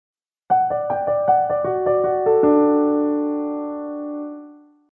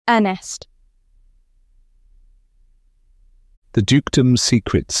Ernest. The Dukedom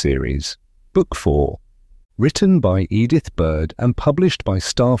Secret Series, Book 4, written by Edith Byrd and published by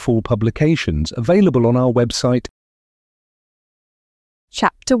Starfall Publications, available on our website.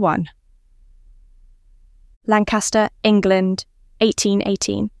 Chapter 1. Lancaster, England,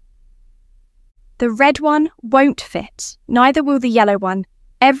 1818. The red one won't fit, neither will the yellow one.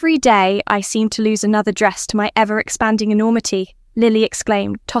 Every day I seem to lose another dress to my ever-expanding enormity, Lily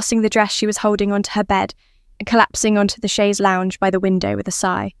exclaimed, tossing the dress she was holding onto her bed and collapsing onto the chaise lounge by the window with a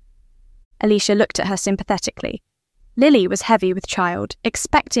sigh. Alicia looked at her sympathetically. Lily was heavy with child,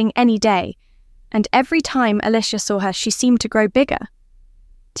 expecting any day, and every time Alicia saw her she seemed to grow bigger.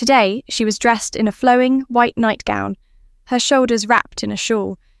 Today she was dressed in a flowing white nightgown, her shoulders wrapped in a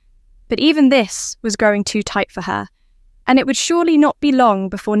shawl, but even this was growing too tight for her, and it would surely not be long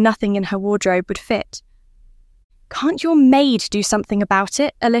before nothing in her wardrobe would fit. "Can't your maid do something about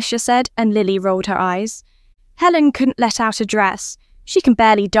it?" Alicia said, and Lily rolled her eyes. "Helen couldn't let out a dress. She can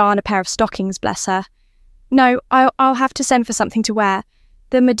barely darn a pair of stockings, bless her. No, I'll have to send for something to wear.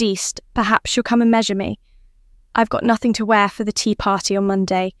 The modiste, perhaps she'll come and measure me. I've got nothing to wear for the tea party on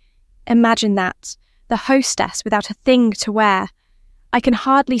Monday. Imagine that, the hostess without a thing to wear. I can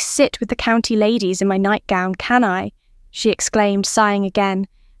hardly sit with the county ladies in my nightgown, can I?" she exclaimed, sighing again,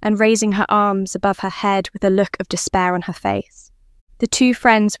 and raising her arms above her head with a look of despair on her face. The two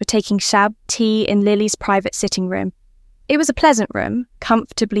friends were taking shab tea in Lily's private sitting room. It was a pleasant room,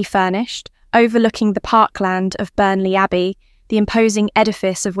 comfortably furnished, overlooking the parkland of Burnley Abbey, the imposing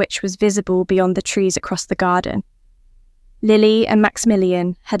edifice of which was visible beyond the trees across the garden. Lily and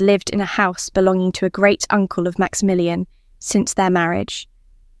Maximilian had lived in a house belonging to a great-uncle of Maximilian since their marriage.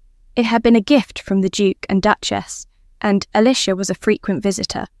 It had been a gift from the Duke and Duchess, and Alicia was a frequent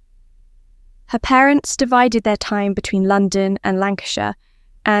visitor. Her parents divided their time between London and Lancashire,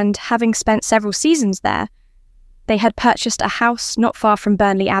 and having spent several seasons there, they had purchased a house not far from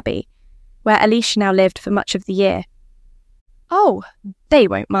Burnley Abbey, where Alicia now lived for much of the year. "Oh, they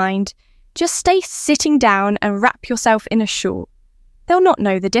won't mind. Just stay sitting down and wrap yourself in a shawl. They'll not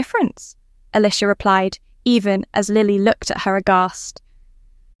know the difference," Alicia replied, even as Lily looked at her aghast.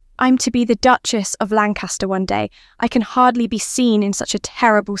 "I'm to be the Duchess of Lancaster one day. I can hardly be seen in such a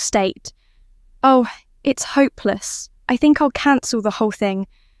terrible state. Oh, it's hopeless. I think I'll cancel the whole thing.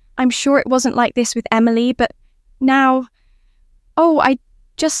 I'm sure it wasn't like this with Emily, but now... Oh, I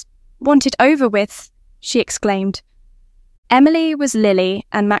just want it over with," she exclaimed. Emily was Lily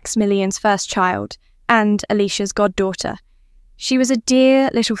and Maximilian's first child, and Alicia's goddaughter. She was a dear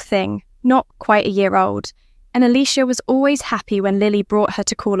little thing, not quite a year old, and Alicia was always happy when Lily brought her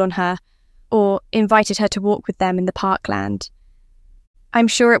to call on her, or invited her to walk with them in the parkland. "I'm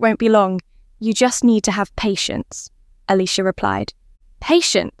sure it won't be long. You just need to have patience," Alicia replied.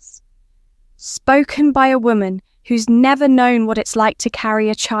 "Patience? Spoken by a woman who's never known what it's like to carry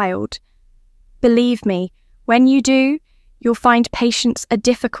a child. Believe me, when you do, you'll find patience a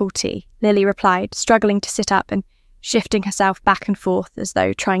difficulty," Lily replied, struggling to sit up and shifting herself back and forth as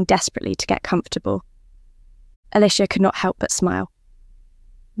though trying desperately to get comfortable. Alicia could not help but smile.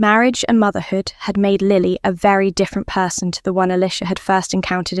 Marriage and motherhood had made Lily a very different person to the one Alicia had first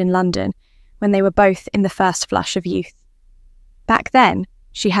encountered in London when they were both in the first flush of youth. Back then,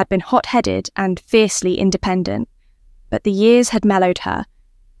 she had been hot-headed and fiercely independent, but the years had mellowed her,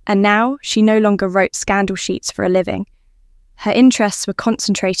 and now she no longer wrote scandal sheets for a living. Her interests were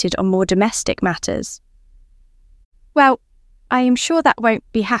concentrated on more domestic matters. "Well, I am sure that won't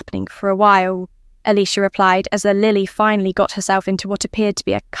be happening for a while," Alicia replied as Lily finally got herself into what appeared to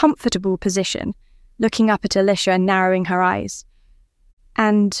be a comfortable position, looking up at Alicia and narrowing her eyes.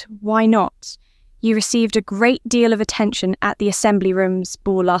 "And why not? You received a great deal of attention at the Assembly Rooms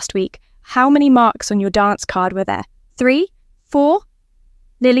ball last week. How many marks on your dance card were there? 3? 4?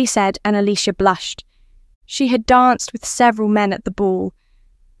 Lily said, and Alicia blushed. She had danced with several men at the ball,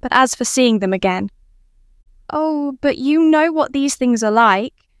 but as for seeing them again... "Oh, but you know what these things are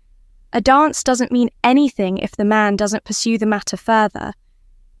like. A dance doesn't mean anything if the man doesn't pursue the matter further.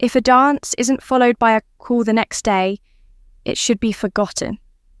 If a dance isn't followed by a call the next day, it should be forgotten,"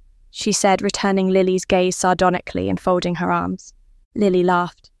 she said, returning Lily's gaze sardonically and folding her arms. Lily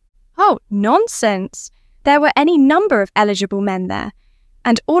laughed. "Oh, nonsense! There were any number of eligible men there,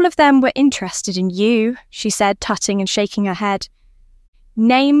 and all of them were interested in you," she said, tutting and shaking her head.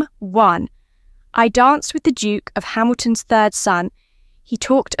 "Name one. I danced with the Duke of Hamilton's third son. He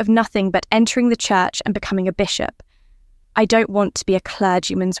talked of nothing but entering the church and becoming a bishop. I don't want to be a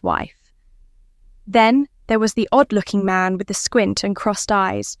clergyman's wife. Then there was the odd-looking man with the squint and crossed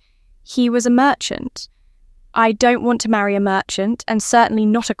eyes. He was a merchant. I don't want to marry a merchant, and certainly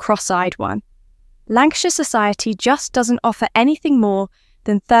not a cross-eyed one. Lancashire society just doesn't offer anything more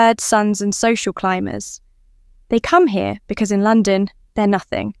than third sons and social climbers. They come here because in London they're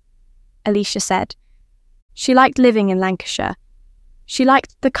nothing, Alicia said. She liked living in Lancashire. She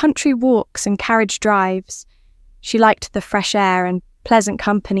liked the country walks and carriage drives. She liked the fresh air and pleasant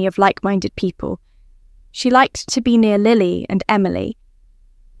company of like-minded people. She liked to be near Lily and Emily.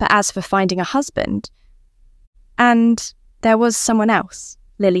 But as for finding a husband... And there was someone else,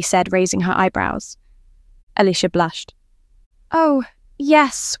 Lily said, raising her eyebrows. Alicia blushed. Oh,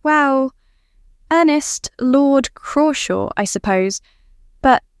 yes, well, Ernest, Lord Crawshaw, I suppose.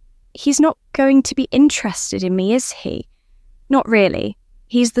 But he's not going to be interested in me, is he? Not really.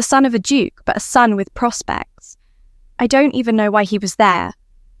 He's the son of a duke, but a son with prospects. I don't even know why he was there,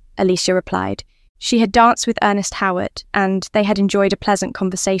 Alicia replied. She had danced with Ernest Howard, and they had enjoyed a pleasant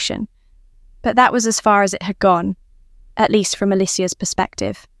conversation. But that was as far as it had gone, at least from Alicia's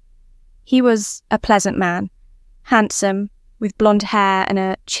perspective. He was a pleasant man, handsome, with blonde hair and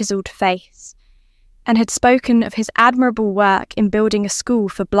a chiselled face, and had spoken of his admirable work in building a school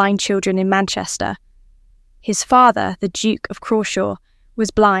for blind children in Manchester. His father, the Duke of Crawshaw,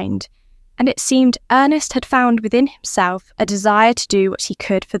 was blind, and it seemed Ernest had found within himself a desire to do what he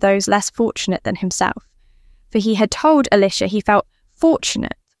could for those less fortunate than himself, for he had told Alicia he felt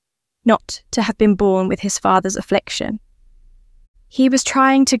fortunate not to have been born with his father's affliction. He was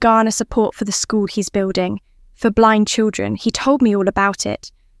trying to garner support for the school he's building, for blind children. He told me all about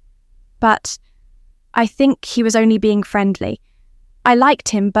it. But I think he was only being friendly. I liked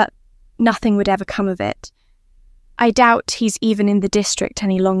him, but nothing would ever come of it. I doubt he's even in the district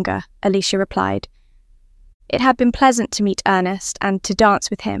any longer, Alicia replied. It had been pleasant to meet Ernest and to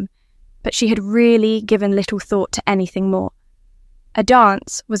dance with him, but she had really given little thought to anything more. A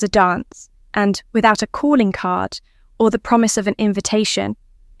dance was a dance, and without a calling card or the promise of an invitation,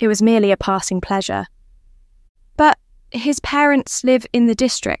 it was merely a passing pleasure. But his parents live in the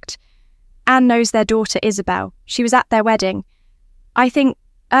district. Anne knows their daughter Isabel. She was at their wedding. I think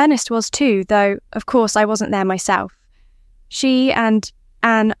Ernest was too, though, of course, I wasn't there myself. She and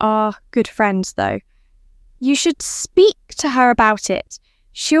Anne are good friends, though. You should speak to her about it.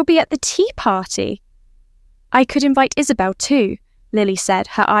 She'll be at the tea party. I could invite Isabel too, Lily said,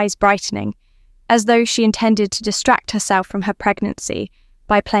 her eyes brightening, as though she intended to distract herself from her pregnancy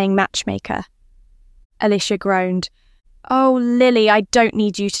by playing matchmaker. Alicia groaned. Oh, Lily, I don't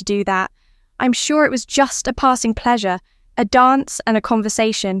need you to do that. I'm sure it was just a passing pleasure, a dance and a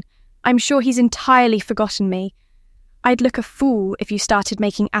conversation. I'm sure he's entirely forgotten me. I'd look a fool if you started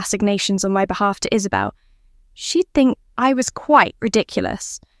making assignations on my behalf to Isabel. She'd think I was quite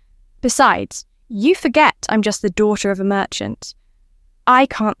ridiculous. Besides, you forget I'm just the daughter of a merchant. I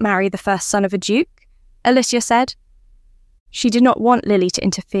can't marry the first son of a duke, Alicia said. She did not want Lily to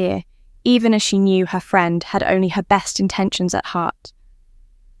interfere, even as she knew her friend had only her best intentions at heart.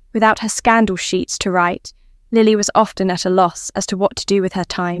 Without her scandal sheets to write, Lily was often at a loss as to what to do with her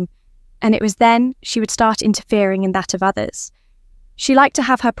time, and it was then she would start interfering in that of others. She liked to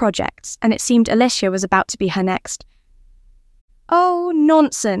have her projects, and it seemed Alicia was about to be her next. Oh,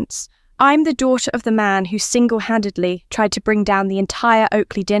 nonsense! I'm the daughter of the man who single-handedly tried to bring down the entire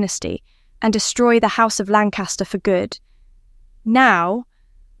Oakley dynasty and destroy the House of Lancaster for good. Now,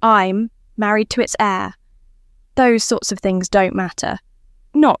 I'm married to its heir. Those sorts of things don't matter.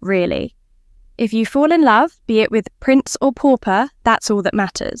 Not really. If you fall in love, be it with prince or pauper, that's all that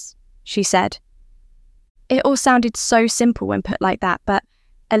matters, she said. It all sounded so simple when put like that, but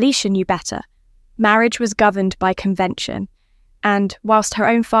Alicia knew better. Marriage was governed by convention, and whilst her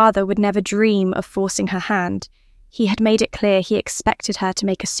own father would never dream of forcing her hand, he had made it clear he expected her to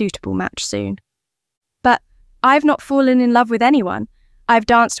make a suitable match soon. But I've not fallen in love with anyone. I've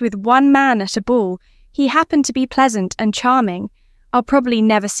danced with one man at a ball. He happened to be pleasant and charming. I'll probably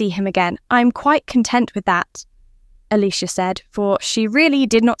never see him again. I'm quite content with that, Alicia said, for she really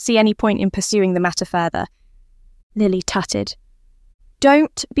did not see any point in pursuing the matter further. Lily tutted.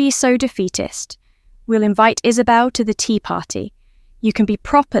 Don't be so defeatist. We'll invite Isabel to the tea party. You can be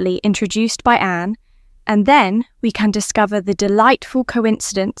properly introduced by Anne, and then we can discover the delightful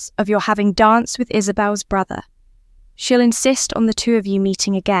coincidence of your having danced with Isabel's brother. She'll insist on the two of you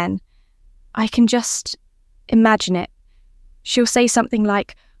meeting again. I can just imagine it. She'll say something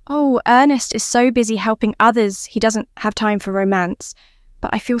like, "Oh, Ernest is so busy helping others he doesn't have time for romance,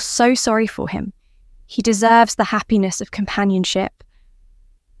 but I feel so sorry for him. He deserves the happiness of companionship."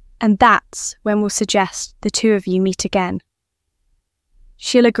 And that's when we'll suggest the two of you meet again.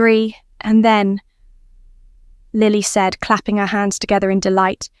 She'll agree, and then, Lily said, clapping her hands together in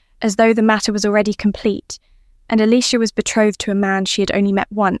delight, as though the matter was already complete, and Alicia was betrothed to a man she had only met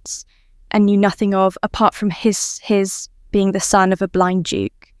once and knew nothing of apart from his being the son of a blind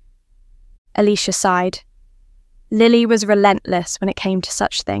duke. Alicia sighed. Lily was relentless when it came to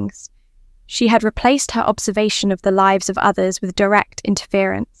such things. She had replaced her observation of the lives of others with direct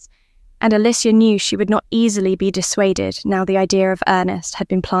interference, and Alicia knew she would not easily be dissuaded now the idea of Ernest had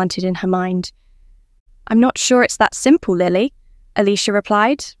been planted in her mind. "I'm not sure it's that simple, Lily," Alicia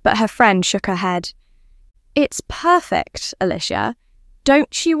replied, but her friend shook her head. "It's perfect, Alicia.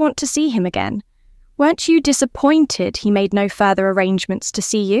 Don't you want to see him again? Weren't you disappointed he made no further arrangements to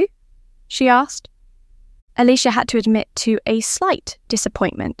see you?" she asked. Alicia had to admit to a slight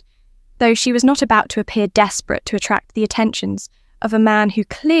disappointment, though she was not about to appear desperate to attract the attentions of a man who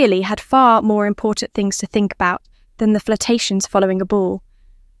clearly had far more important things to think about than the flirtations following a ball.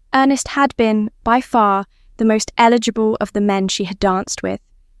 Ernest had been, by far, the most eligible of the men she had danced with,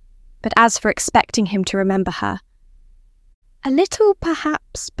 but as for expecting him to remember her, "A little,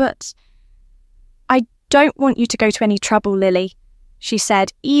 perhaps, but I don't want you to go to any trouble, Lily," she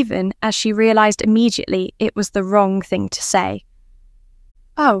said, even as she realised immediately it was the wrong thing to say.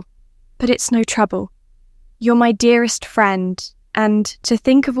 "Oh, but it's no trouble. You're my dearest friend, and to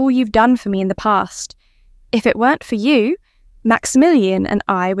think of all you've done for me in the past. If it weren't for you, Maximilian and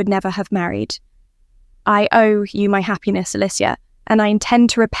I would never have married. I owe you my happiness, Alicia, and I intend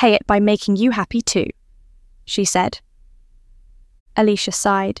to repay it by making you happy too," she said. Alicia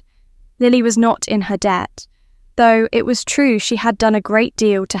sighed. Lily was not in her debt, though it was true she had done a great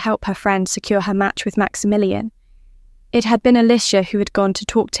deal to help her friend secure her match with Maximilian. It had been Alicia who had gone to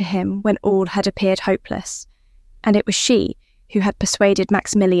talk to him when all had appeared hopeless, and it was she who had persuaded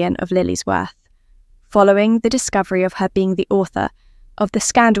Maximilian of Lily's worth, following the discovery of her being the author of the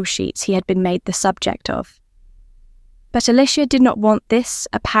scandal sheets he had been made the subject of. But Alicia did not want this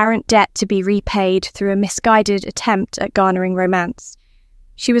apparent debt to be repaid through a misguided attempt at garnering romance.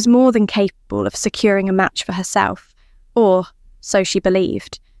 She was more than capable of securing a match for herself, or so she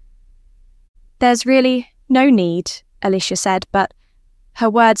believed. "There's really no need," Alicia said, but her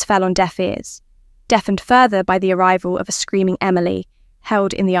words fell on deaf ears, deafened further by the arrival of a screaming Emily,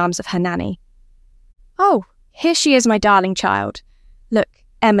 held in the arms of her nanny. "Oh, here she is, my darling child. Look,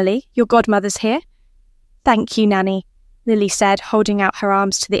 Emily, your godmother's here." "Thank you, Nanny," Lily said, holding out her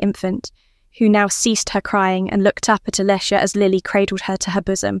arms to the infant, who now ceased her crying and looked up at Alicia as Lily cradled her to her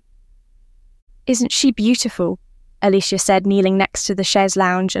bosom. "Isn't she beautiful?" Alicia said, kneeling next to the chaise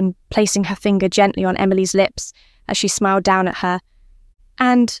lounge and placing her finger gently on Emily's lips as she smiled down at her.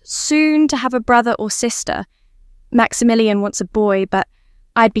 "And soon to have a brother or sister. Maximilian wants a boy, but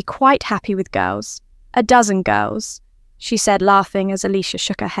I'd be quite happy with girls. 12 girls," she said, laughing as Alicia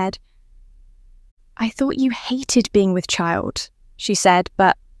shook her head. "I thought you hated being with child," she said,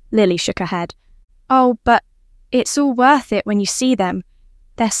 but Lily shook her head. "Oh, but it's all worth it when you see them.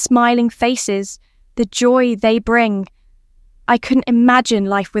 Their smiling faces, the joy they bring. I couldn't imagine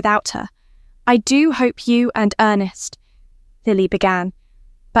life without her. I do hope you and Ernest," Lily began,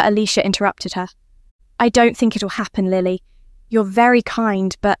 but Alicia interrupted her. "I don't think it'll happen, Lily. You're very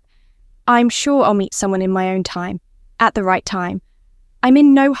kind, but I'm sure I'll meet someone in my own time, at the right time. I'm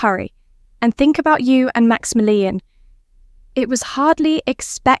in no hurry. And think about you and Maximilian. It was hardly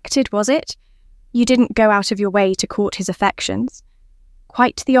expected, was it? You didn't go out of your way to court his affections."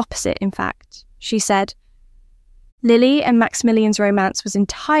 "Quite the opposite, in fact," she said. Lily and Maximilian's romance was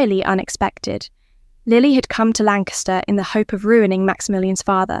entirely unexpected. Lily had come to Lancaster in the hope of ruining Maximilian's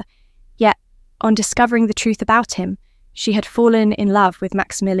father, yet, on discovering the truth about him, she had fallen in love with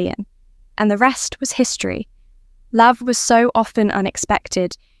Maximilian, and the rest was history. Love was so often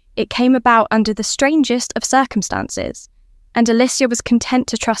unexpected, it came about under the strangest of circumstances, and Alicia was content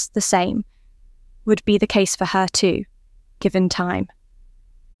to trust the same would be the case for her too, given time.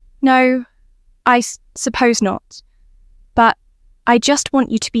 "No, I suppose not. But I just want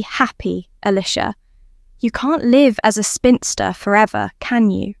you to be happy, Alicia. You can't live as a spinster forever,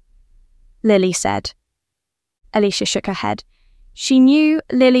 can you?" Lily said. Alicia shook her head. She knew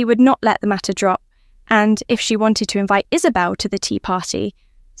Lily would not let the matter drop, and if she wanted to invite Isabel to the tea party,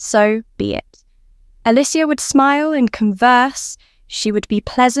 so be it. Alicia would smile and converse, she would be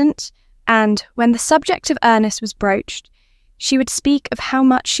pleasant, and when the subject of Ernest was broached, she would speak of how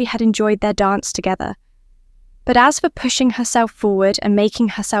much she had enjoyed their dance together. But as for pushing herself forward and making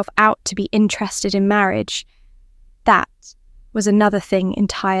herself out to be interested in marriage, that was another thing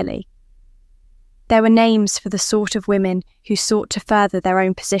entirely. There were names for the sort of women who sought to further their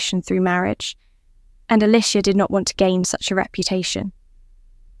own position through marriage, and Alicia did not want to gain such a reputation.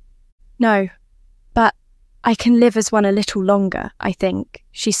 "No, but I can live as one a little longer, I think,"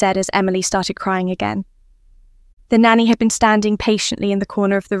 she said as Emily started crying again. The nanny had been standing patiently in the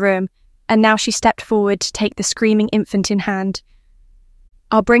corner of the room, and now she stepped forward to take the screaming infant in hand.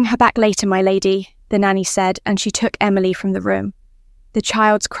 "I'll bring her back later, my lady," the nanny said, and she took Emily from the room, the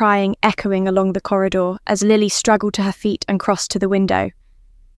child's crying echoing along the corridor as Lily struggled to her feet and crossed to the window.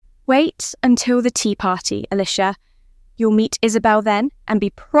 "Wait until the tea party, Alicia. You'll meet Isabel then and be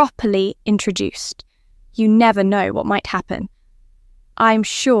properly introduced. You never know what might happen. I'm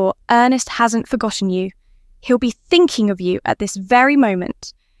sure Ernest hasn't forgotten you. He'll be thinking of you at this very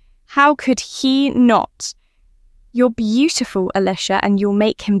moment. How could he not? You're beautiful, Alicia, and you'll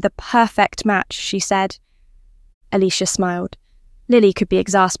make him the perfect match," she said. Alicia smiled. Lily could be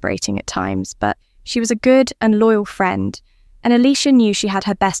exasperating at times, but she was a good and loyal friend, and Alicia knew she had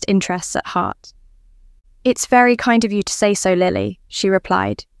her best interests at heart. "It's very kind of you to say so, Lily," she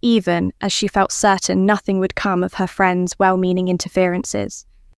replied, even as she felt certain nothing would come of her friend's well-meaning interferences.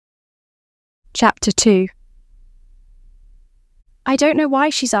 Chapter 2. "I don't know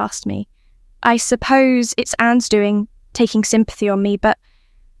why she's asked me. I suppose it's Anne's doing, taking sympathy on me, but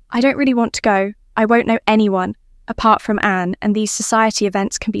I don't really want to go. I won't know anyone, apart from Anne, and these society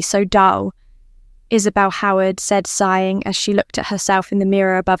events can be so dull," Isabel Howard said, sighing as she looked at herself in the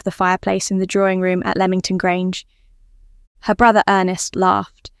mirror above the fireplace in the drawing room at Leamington Grange. Her brother Ernest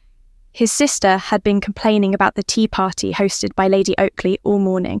laughed. His sister had been complaining about the tea party hosted by Lady Oakley all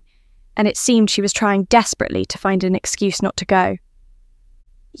morning, and it seemed she was trying desperately to find an excuse not to go.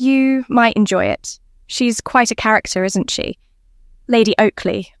 "You might enjoy it. She's quite a character, isn't she?" "Lady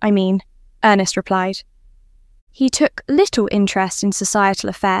Oakley, I mean," Ernest replied. He took little interest in societal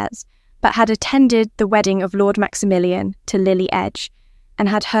affairs, but had attended the wedding of Lord Maximilian to Lily Edge, and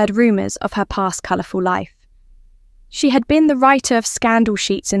had heard rumours of her past colourful life. She had been the writer of scandal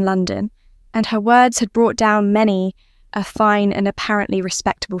sheets in London, and her words had brought down many a fine and apparently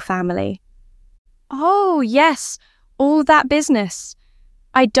respectable family. "Oh, yes, all that business.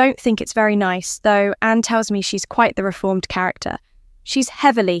 I don't think it's very nice, though Anne tells me she's quite the reformed character. She's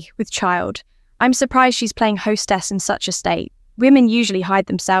heavily with child. I'm surprised she's playing hostess in such a state. Women usually hide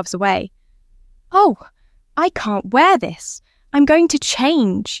themselves away." "Oh, I can't wear this. I'm going to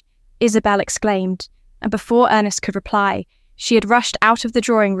change," Isabel exclaimed, and before Ernest could reply, she had rushed out of the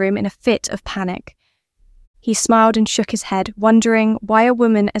drawing room in a fit of panic. He smiled and shook his head, wondering why a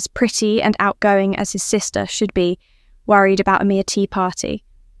woman as pretty and outgoing as his sister should be worried about a mere tea party.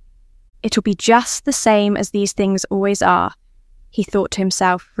 "It'll be just the same as these things always are," he thought to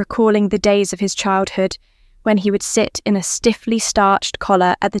himself, recalling the days of his childhood when he would sit in a stiffly starched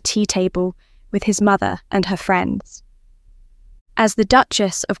collar at the tea table with his mother and her friends. As the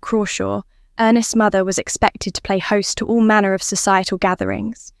Duchess of Crawshaw, Ernest's mother was expected to play host to all manner of societal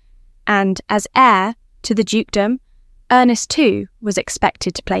gatherings, and as heir to the Dukedom, Ernest too was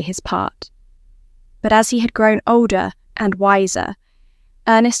expected to play his part. But as he had grown older and wiser,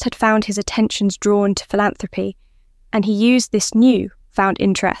 Ernest had found his attentions drawn to philanthropy, and he used this new-found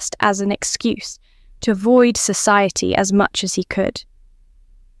interest as an excuse to avoid society as much as he could.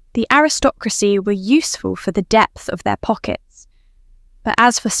 The aristocracy were useful for the depth of their pockets, but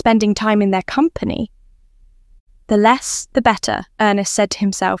as for spending time in their company, the less the better, Ernest said to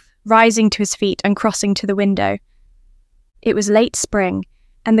himself, rising to his feet and crossing to the window. It was late spring,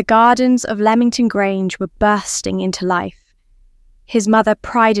 and the gardens of Leamington Grange were bursting into life. His mother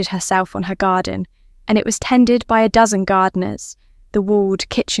prided herself on her garden, and it was tended by a dozen gardeners, the walled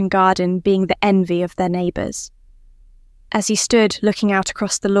kitchen garden being the envy of their neighbours. As he stood looking out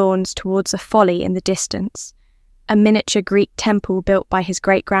across the lawns towards a folly in the distance, a miniature Greek temple built by his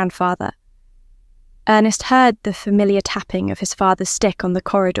great-grandfather, Ernest heard the familiar tapping of his father's stick on the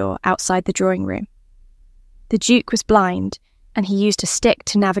corridor outside the drawing room. The Duke was blind, and he used a stick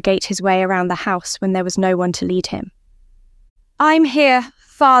to navigate his way around the house when there was no one to lead him. "I'm here,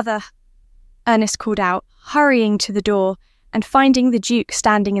 father," Ernest called out, hurrying to the door and finding the Duke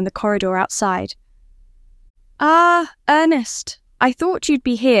standing in the corridor outside. "Ah, Ernest, I thought you'd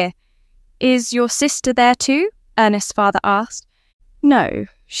be here. Is your sister there too?" Ernest's father asked. "No,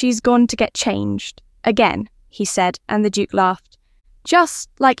 she's gone to get changed. Again," he said, and the Duke laughed. "Just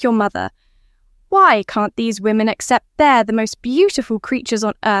like your mother. Why can't these women accept they're the most beautiful creatures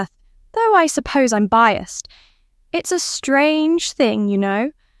on earth, though I suppose I'm biased? It's a strange thing, you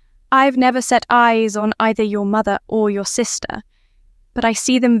know. I've never set eyes on either your mother or your sister, but I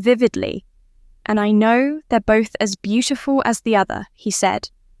see them vividly, and I know they're both as beautiful as the other," he said.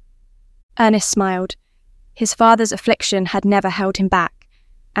 Ernest smiled. His father's affliction had never held him back,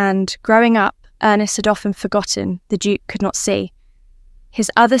 and, growing up, Ernest had often forgotten the Duke could not see. His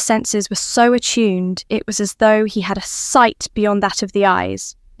other senses were so attuned it was as though he had a sight beyond that of the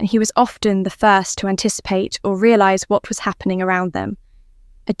eyes, and he was often the first to anticipate or realise what was happening around them.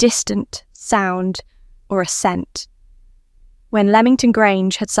 A distant sound or a scent. When Leamington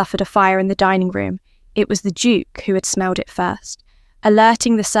Grange had suffered a fire in the dining room, it was the Duke who had smelled it first,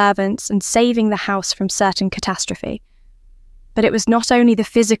 alerting the servants and saving the house from certain catastrophe. But it was not only the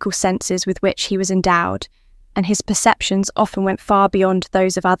physical senses with which he was endowed, and his perceptions often went far beyond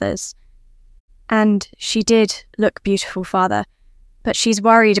those of others. And she did look beautiful, father, but she's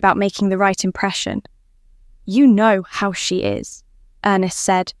worried about making the right impression. You know how she is, Ernest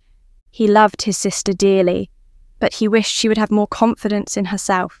said. He loved his sister dearly, but he wished she would have more confidence in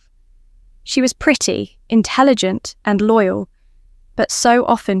herself. She was pretty, intelligent, and loyal, but so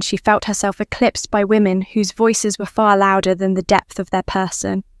often she felt herself eclipsed by women whose voices were far louder than the depth of their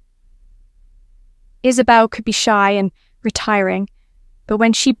person. Isabel could be shy and retiring, but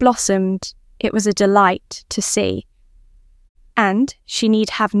when she blossomed, it was a delight to see. And she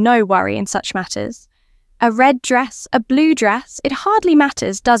need have no worry in such matters. A red dress, a blue dress, it hardly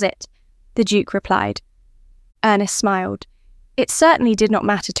matters, does it? The Duke replied. Ernest smiled. It certainly did not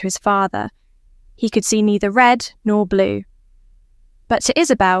matter to his father. He could see neither red nor blue. But to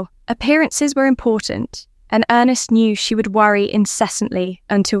Isabel, appearances were important, and Ernest knew she would worry incessantly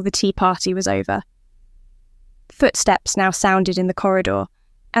until the tea party was over. Footsteps now sounded in the corridor,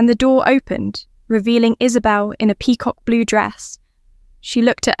 and the door opened, revealing Isabel in a peacock blue dress. She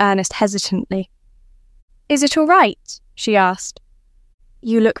looked at Ernest hesitantly. "Is it all right?" she asked.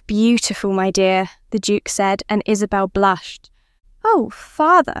 "You look beautiful, my dear," the Duke said, and Isabel blushed. "Oh,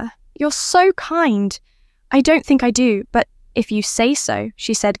 father, you're so kind." "I don't think I do, but if you say so,"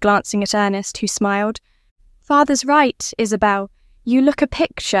 she said, glancing at Ernest, who smiled. "Father's right, Isabel. You look a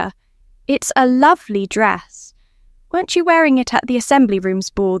picture. It's a lovely dress. Weren't you wearing it at the Assembly Rooms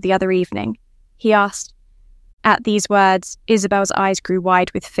ball the other evening?" he asked. At these words, Isabel's eyes grew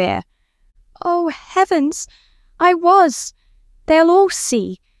wide with fear. "Oh, heavens, I was. They'll all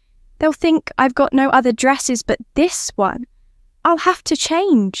see. They'll think I've got no other dresses but this one. I'll have to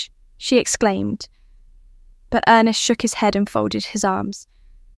change," she exclaimed. But Ernest shook his head and folded his arms.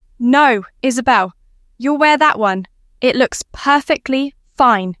 "No, Isabel, you'll wear that one. It looks perfectly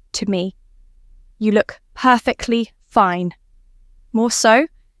fine to me. You look perfectly fine. More so,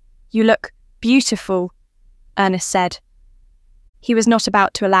 you look beautiful," Ernest said. He was not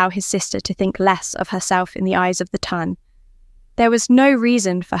about to allow his sister to think less of herself in the eyes of the ton. There was no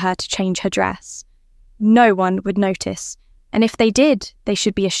reason for her to change her dress. No one would notice, and if they did, they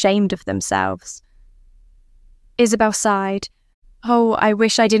should be ashamed of themselves. Isabel sighed. "Oh, I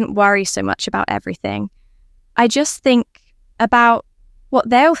wish I didn't worry so much about everything. I just think about what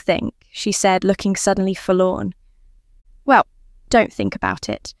they'll think," she said, looking suddenly forlorn. "Well, don't think about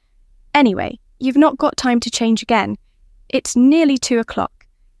it. Anyway, you've not got time to change again. It's nearly 2:00.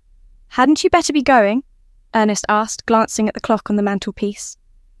 Hadn't you better be going?" Ernest asked, glancing at the clock on the mantelpiece.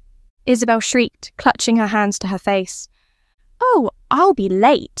 Isabel shrieked, clutching her hands to her face. "Oh, I'll be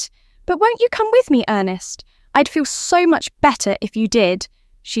late. But won't you come with me, Ernest? I'd feel so much better if you did,"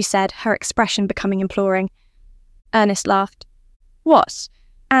 she said, her expression becoming imploring. Ernest laughed. "What?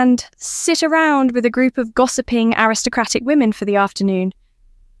 And sit around with a group of gossiping aristocratic women for the afternoon?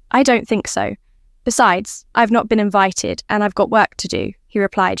 I don't think so. Besides, I've not been invited and I've got work to do," he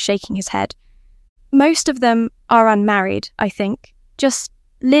replied, shaking his head. "Most of them are unmarried, I think. Just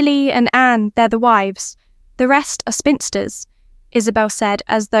Lily and Anne, they're the wives. The rest are spinsters," Isabel said,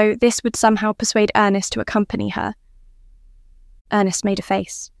 as though this would somehow persuade Ernest to accompany her. Ernest made a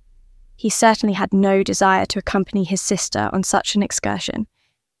face. He certainly had no desire to accompany his sister on such an excursion.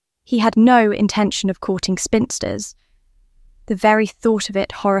 He had no intention of courting spinsters. The very thought of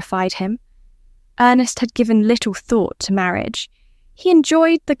it horrified him. Ernest had given little thought to marriage. He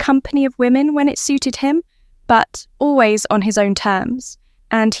enjoyed the company of women when it suited him, but always on his own terms,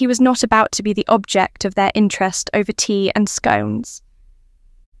 and he was not about to be the object of their interest over tea and scones.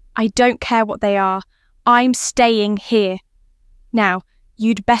 "I don't care what they are. I'm staying here. Now,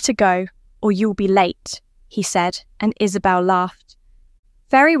 you'd better go, or you'll be late," he said, and Isabel laughed.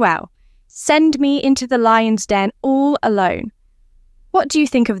 "Very well. Send me into the lion's den all alone. What do you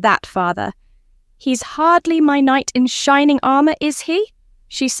think of that, father? He's hardly my knight in shining armour, is he?"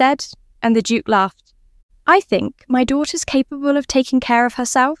 she said, and the Duke laughed. "I think my daughter's capable of taking care of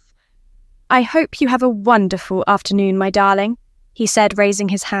herself. I hope you have a wonderful afternoon, my darling," he said, raising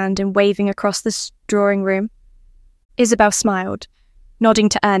his hand and waving across the drawing room. Isabel smiled, nodding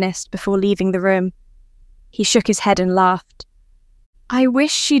to Ernest before leaving the room. He shook his head and laughed. "I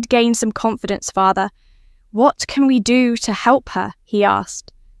wish she'd gain some confidence, father. What can we do to help her?" he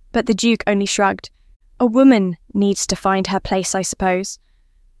asked, but the Duke only shrugged. "A woman needs to find her place, I suppose."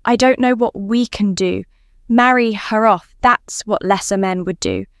 I don't know what we can do. Marry her off, that's what lesser men would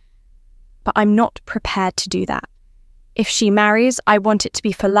do. But I'm not prepared to do that. If she marries, I want it to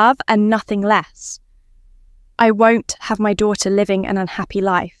be for love and nothing less. I won't have my daughter living an unhappy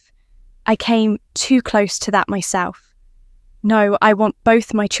life. I came too close to that myself. No, I want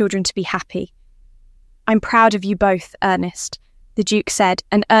both my children to be happy. I'm proud of you both, Ernest, the Duke said,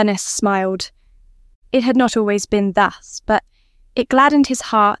 and Ernest smiled. It had not always been thus, but it gladdened his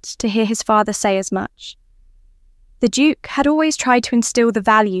heart to hear his father say as much. The Duke had always tried to instill the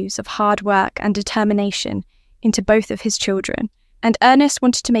values of hard work and determination into both of his children, and Ernest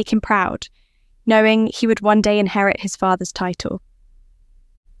wanted to make him proud, knowing he would one day inherit his father's title.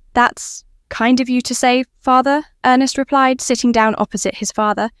 That's kind of you to say, father, Ernest replied, sitting down opposite his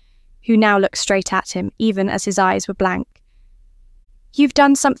father, who now looked straight at him, even as his eyes were blank. You've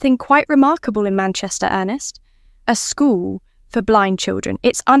done something quite remarkable in Manchester, Ernest. A school for blind children.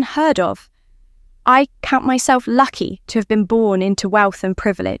 It's unheard of. I count myself lucky to have been born into wealth and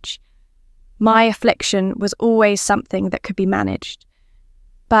privilege. My affliction was always something that could be managed.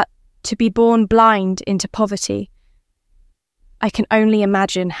 But to be born blind into poverty, I can only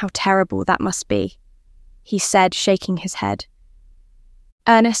imagine how terrible that must be, he said, shaking his head.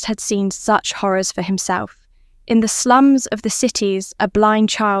 Ernest had seen such horrors for himself. In the slums of the cities, a blind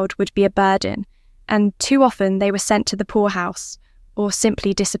child would be a burden, and too often they were sent to the poorhouse, or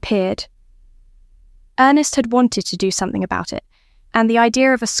simply disappeared. Ernest had wanted to do something about it, and the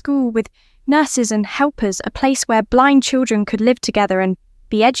idea of a school with nurses and helpers, a place where blind children could live together and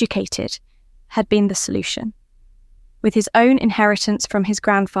be educated, had been the solution. With his own inheritance from his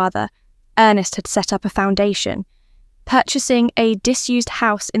grandfather, Ernest had set up a foundation, purchasing a disused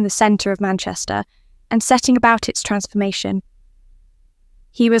house in the centre of Manchester and setting about its transformation.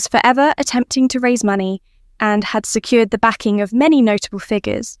 He was forever attempting to raise money and had secured the backing of many notable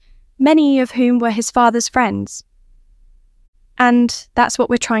figures, many of whom were his father's friends. And that's what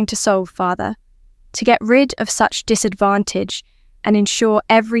we're trying to solve, Father, to get rid of such disadvantage and ensure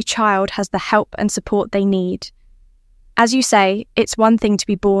every child has the help and support they need. As you say, it's one thing to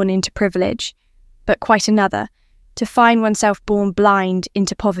be born into privilege, but quite another to find oneself born blind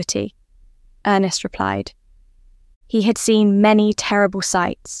into poverty, Ernest replied. He had seen many terrible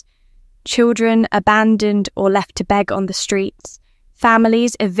sights: children abandoned or left to beg on the streets,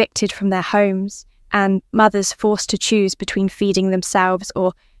 families evicted from their homes, and mothers forced to choose between feeding themselves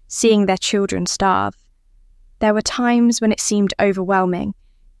or seeing their children starve. There were times when it seemed overwhelming,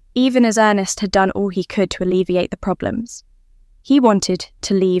 even as Ernest had done all he could to alleviate the problems. He wanted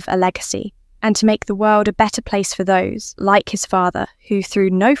to leave a legacy and to make the world a better place for those, like his father, who, through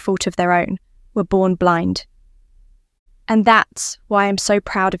no fault of their own, were born blind. And that's why I'm so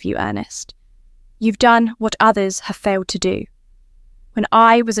proud of you, Ernest. You've done what others have failed to do. When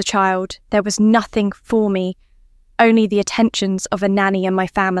I was a child, there was nothing for me, only the attentions of a nanny and my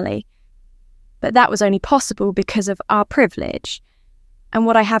family. But that was only possible because of our privilege. And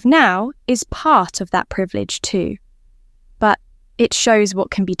what I have now is part of that privilege too. But it shows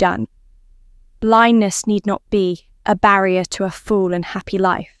what can be done. Blindness need not be a barrier to a full and happy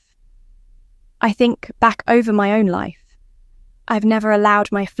life. I think back over my own life. I've never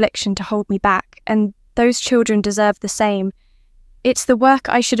allowed my affliction to hold me back, and those children deserve the same. It's the work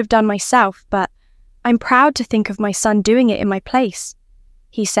I should have done myself, but I'm proud to think of my son doing it in my place,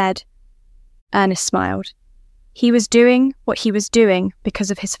 he said. Ernest smiled. He was doing what he was doing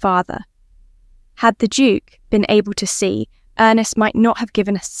because of his father. Had the Duke been able to see, Ernest might not have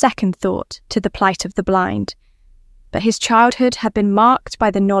given a second thought to the plight of the blind. But his childhood had been marked by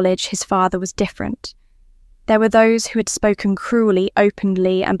the knowledge his father was different. There were those who had spoken cruelly,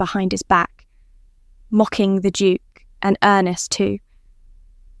 openly, and behind his back, mocking the Duke, and Ernest too.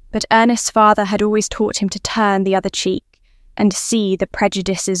 But Ernest's father had always taught him to turn the other cheek and see the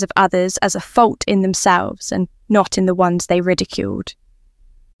prejudices of others as a fault in themselves and not in the ones they ridiculed.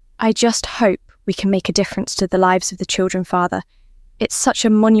 I just hope we can make a difference to the lives of the children, Father. It's such a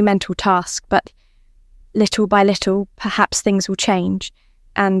monumental task, but little by little, perhaps things will change,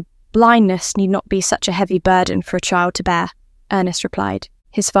 and blindness need not be such a heavy burden for a child to bear, Ernest replied.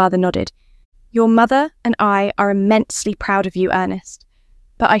 His father nodded. Your mother and I are immensely proud of you, Ernest,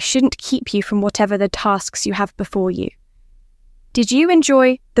 but I shouldn't keep you from whatever the tasks you have before you. Did you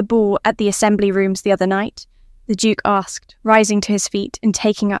enjoy the ball at the assembly rooms the other night? The Duke asked, rising to his feet and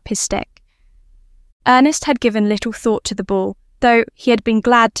taking up his stick. Ernest had given little thought to the ball, though he had been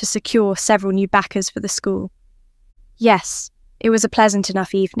glad to secure several new backers for the school. Yes, it was a pleasant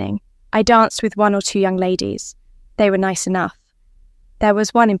enough evening. I danced with one or two young ladies. They were nice enough. There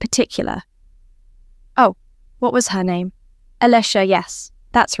was one in particular. Oh, what was her name? Alicia, yes.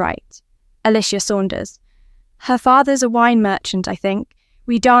 That's right. Alicia Saunders. Her father's a wine merchant, I think.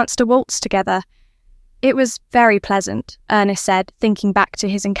 We danced a waltz together. It was very pleasant, Ernest said, thinking back to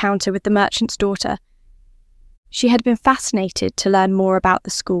his encounter with the merchant's daughter. She had been fascinated to learn more about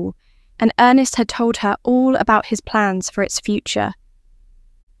the school, and Ernest had told her all about his plans for its future.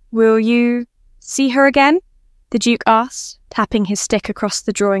 Will you see her again? The Duke asked, tapping his stick across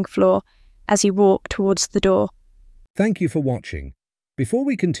the drawing floor as he walked towards the door. Thank you for watching. Before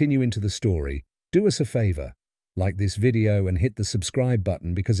we continue into the story, do us a favour. Like this video and hit the subscribe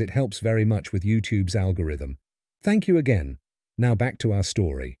button because it helps very much with YouTube's algorithm. Thank you again. Now back to our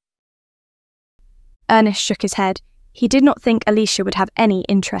story. Ernest shook his head. He did not think Alicia would have any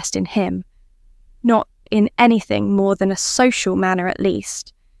interest in him. Not in anything more than a social manner at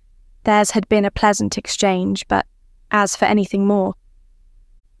least. Theirs had been a pleasant exchange, but as for anything more,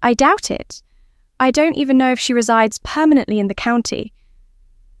 I doubt it. I don't even know if she resides permanently in the county.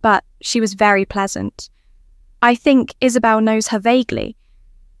 But she was very pleasant. I think Isabel knows her vaguely.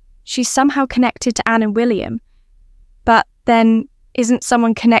 She's somehow connected to Anne and William. But then, isn't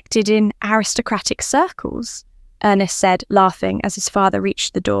someone connected in aristocratic circles? Ernest said, laughing as his father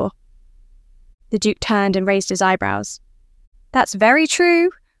reached the door. The Duke turned and raised his eyebrows. That's very true.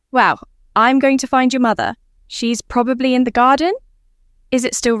 Well, I'm going to find your mother. She's probably in the garden? Is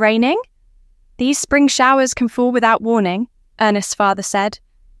it still raining? These spring showers can fall without warning, Ernest's father said.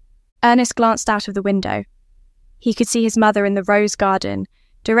 Ernest glanced out of the window. He could see his mother in the rose garden,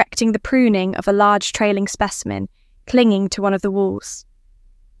 directing the pruning of a large trailing specimen, clinging to one of the walls.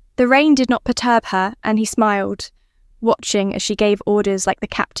 The rain did not perturb her, and he smiled, watching as she gave orders like the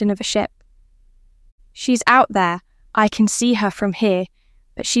captain of a ship. She's out there. I can see her from here,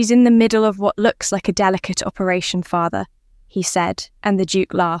 but she's in the middle of what looks like a delicate operation, father, he said, and the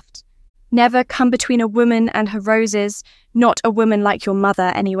Duke laughed. Never come between a woman and her roses, not a woman like your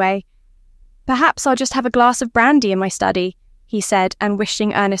mother, anyway. Perhaps I'll just have a glass of brandy in my study, he said, and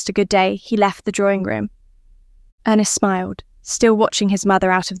wishing Ernest a good day, he left the drawing room. Ernest smiled, still watching his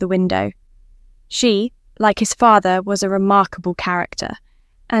mother out of the window. She, like his father, was a remarkable character,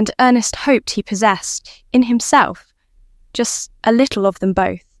 and Ernest hoped he possessed, in himself, just a little of them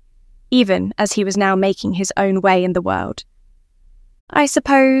both, even as he was now making his own way in the world. I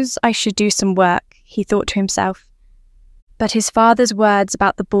suppose I should do some work, he thought to himself. But his father's words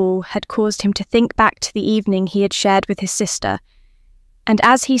about the ball had caused him to think back to the evening he had shared with his sister, and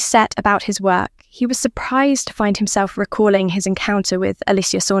as he set about his work, he was surprised to find himself recalling his encounter with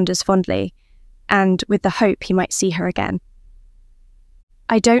Alicia Saunders fondly, and with the hope he might see her again.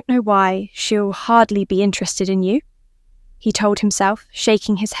 I don't know why she'll hardly be interested in you, he told himself,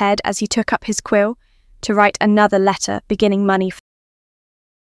 shaking his head as he took up his quill to write another letter beginning money.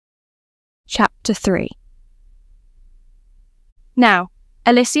 Chapter 3. Now,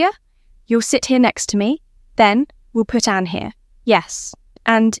 Alicia, you'll sit here next to me, then we'll put Anne here. Yes,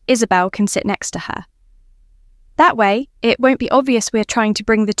 and Isabel can sit next to her. That way, it won't be obvious we're trying to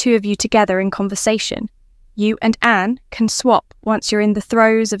bring the two of you together in conversation. You and Anne can swap once you're in the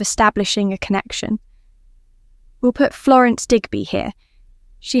throes of establishing a connection. We'll put Florence Digby here.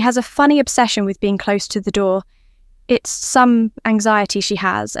 She has a funny obsession with being close to the door. It's some anxiety she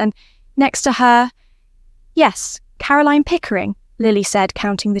has, and next to her, yes, Caroline Pickering, Lily said,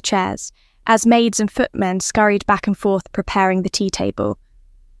 counting the chairs, as maids and footmen scurried back and forth preparing the tea table.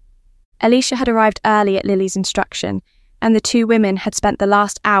 Alicia had arrived early at Lily's instruction, and the two women had spent the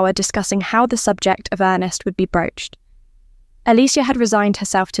last hour discussing how the subject of Ernest would be broached. Alicia had resigned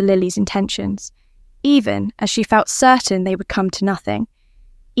herself to Lily's intentions, even as she felt certain they would come to nothing,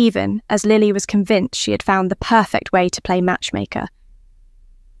 even as Lily was convinced she had found the perfect way to play matchmaker.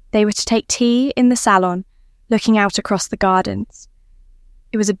 They were to take tea in the salon, looking out across the gardens.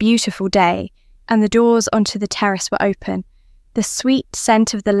 It was a beautiful day, and the doors onto the terrace were open, the sweet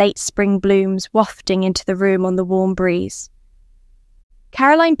scent of the late spring blooms wafting into the room on the warm breeze.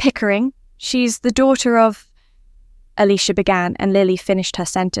 Caroline Pickering, she's the daughter of... Alicia began, and Lily finished her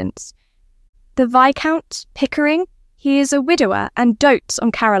sentence. The Viscount Pickering, he is a widower and dotes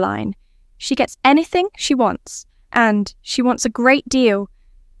on Caroline. She gets anything she wants, and she wants a great deal.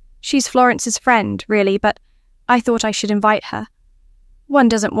 She's Florence's friend, really, but I thought I should invite her. One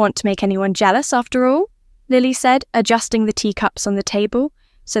doesn't want to make anyone jealous, after all, Lily said, adjusting the teacups on the table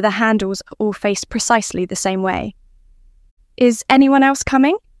so the handles all faced precisely the same way. Is anyone else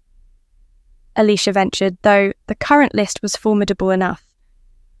coming? Alicia ventured, though the current list was formidable enough.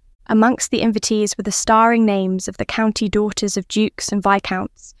 Amongst the invitees were the starring names of the county daughters of dukes and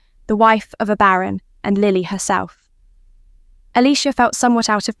viscounts, the wife of a baron, and Lily herself. Alicia felt somewhat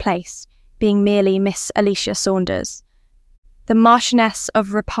out of place, being merely Miss Alicia Saunders. the Marchioness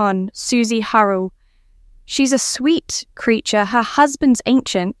of Ripon, Susie Hurrell. She's a sweet creature, her husband's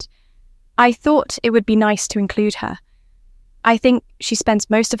ancient. I thought it would be nice to include her. I think she spends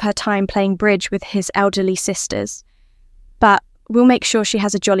most of her time playing bridge with his elderly sisters. But we'll make sure she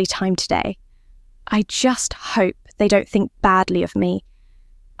has a jolly time today. I just hope they don't think badly of me.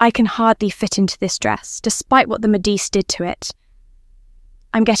 I can hardly fit into this dress, despite what the Medice did to it.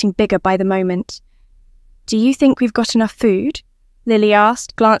 I'm getting bigger by the moment. Do you think we've got enough food? Lily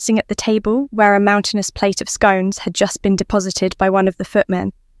asked, glancing at the table where a mountainous plate of scones had just been deposited by one of the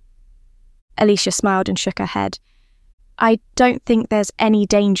footmen. Alicia smiled and shook her head. I don't think there's any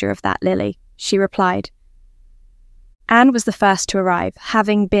danger of that, Lily, she replied. Anne was the first to arrive,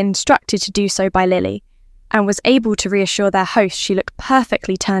 having been instructed to do so by Lily, and was able to reassure their host she looked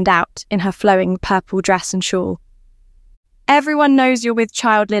perfectly turned out in her flowing purple dress and shawl. Everyone knows you're with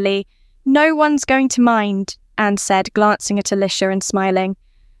child, Lily. No one's going to mind, Anne said, glancing at Alicia and smiling.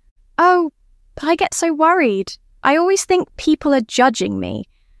 Oh, but I get so worried. I always think people are judging me.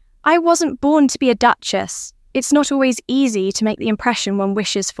 I wasn't born to be a duchess. It's not always easy to make the impression one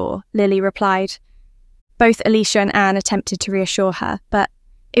wishes for, Lily replied. Both Alicia and Anne attempted to reassure her, but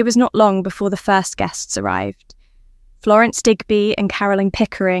it was not long before the first guests arrived. Florence Digby and Caroline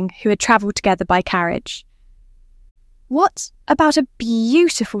Pickering, who had travelled together by carriage. What about a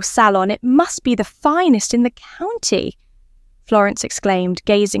beautiful salon? It must be the finest in the county, Florence exclaimed,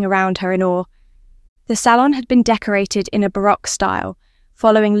 gazing around her in awe. The salon had been decorated in a Baroque style,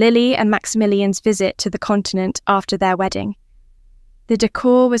 following Lily and Maximilian's visit to the continent after their wedding. The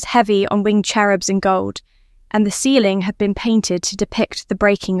decor was heavy on winged cherubs in gold, and the ceiling had been painted to depict the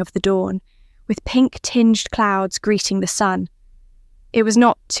breaking of the dawn, with pink-tinged clouds greeting the sun. It was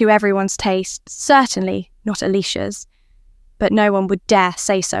not to everyone's taste, certainly not Alicia's, but no one would dare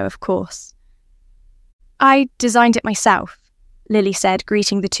say so, of course. I designed it myself, Lily said,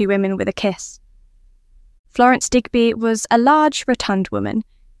 greeting the two women with a kiss. Florence Digby was a large, rotund woman,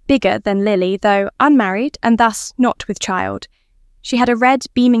 bigger than Lily, though unmarried and thus not with child. She had a red,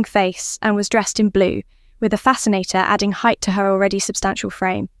 beaming face and was dressed in blue, with a fascinator adding height to her already substantial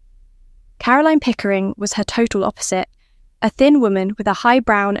frame. Caroline Pickering was her total opposite, a thin woman with a high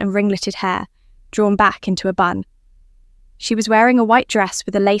brown and ringleted hair, drawn back into a bun. She was wearing a white dress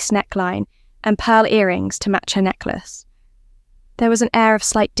with a lace neckline and pearl earrings to match her necklace. There was an air of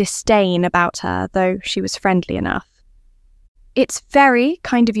slight disdain about her, though she was friendly enough. It's very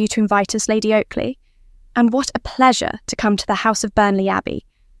kind of you to invite us, Lady Oakley, and what a pleasure to come to the house of Burnley Abbey.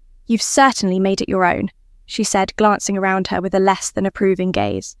 You've certainly made it your own, she said, glancing around her with a less than approving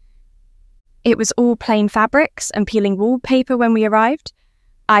gaze. It was all plain fabrics and peeling wallpaper when we arrived.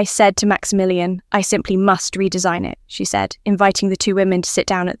 I said to Maximilian, I simply must redesign it, she said, inviting the two women to sit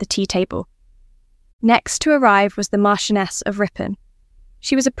down at the tea table. Next to arrive was the Marchioness of Ripon.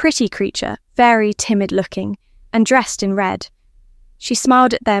 She was a pretty creature, very timid-looking, and dressed in red. She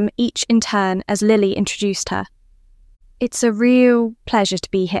smiled at them each in turn as Lily introduced her. It's a real pleasure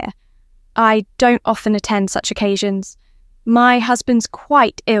to be here. I don't often attend such occasions. My husband's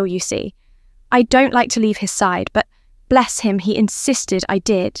quite ill, you see. I don't like to leave his side, but bless him, he insisted I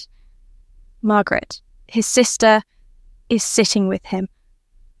did. Margaret, his sister, is sitting with him.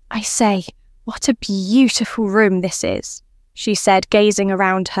 I say, what a beautiful room this is, she said, gazing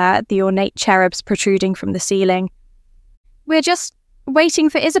around her at the ornate cherubs protruding from the ceiling. We're just waiting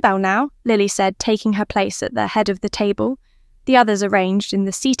for Isabel now, Lily said, taking her place at the head of the table, the others arranged in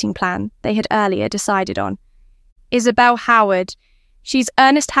the seating plan they had earlier decided on. Isabel Howard. She's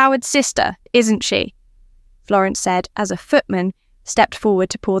Ernest Howard's sister, isn't she? Florence said, as a footman stepped forward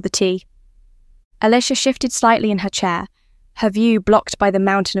to pour the tea. Alicia shifted slightly in her chair, her view blocked by the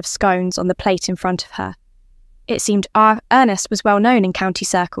mountain of scones on the plate in front of her. It seemed Ernest was well known in county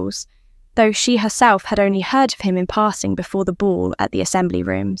circles, though she herself had only heard of him in passing before the ball at the assembly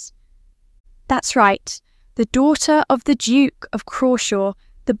rooms. That's right, the daughter of the Duke of Crawshaw,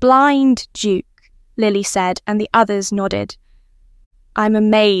 the blind Duke, Lily said, and the others nodded. I'm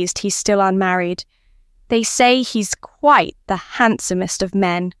amazed he's still unmarried. They say he's quite the handsomest of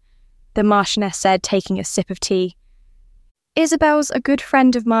men, the Marchioness said, taking a sip of tea. Isabel's a good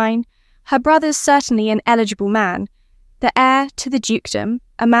friend of mine. Her brother's certainly an eligible man. The heir to the Dukedom,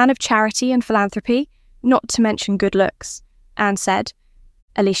 a man of charity and philanthropy, not to mention good looks, Anne said.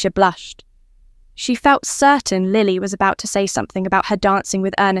 Alicia blushed. She felt certain Lily was about to say something about her dancing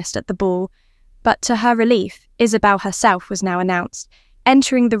with Ernest at the ball, but to her relief, Isabel herself was now announced,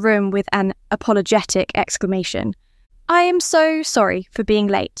 entering the room with an apologetic exclamation. I am so sorry for being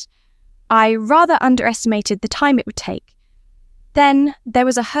late. I rather underestimated the time it would take. Then there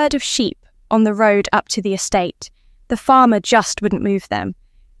was a herd of sheep on the road up to the estate, The farmer just wouldn't move them.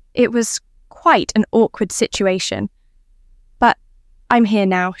 It was quite an awkward situation. "But I'm here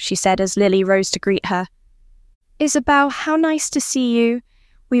now," she said as Lily rose to greet her. "Isabel, how nice to see you.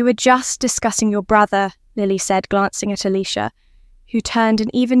 We were just discussing your brother," Lily said, glancing at Alicia, who turned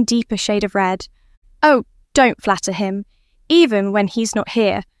an even deeper shade of red. "Oh, don't flatter him, even when he's not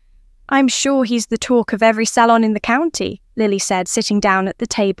here. I'm sure he's the talk of every salon in the county," Lily said, sitting down at the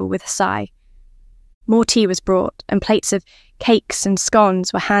table with a sigh. More tea was brought, and plates of cakes and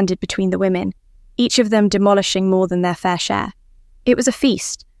scones were handed between the women, each of them demolishing more than their fair share. It was a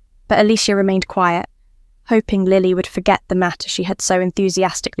feast, but Alicia remained quiet, hoping Lily would forget the matter she had so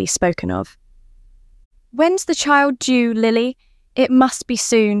enthusiastically spoken of. "When's the child due, Lily? It must be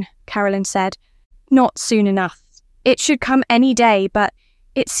soon," Carolyn said. "Not soon enough. It should come any day, but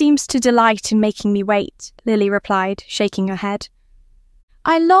it seems to delight in making me wait," Lily replied, shaking her head.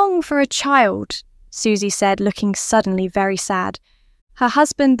 "I long for a child," Susie said, looking suddenly very sad. Her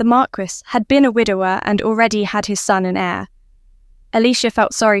husband, the Marquis, had been a widower and already had his son and heir. Alicia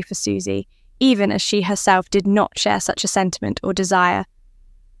felt sorry for Susie, even as she herself did not share such a sentiment or desire.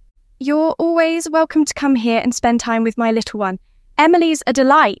 "You're always welcome to come here and spend time with my little one. Emily's a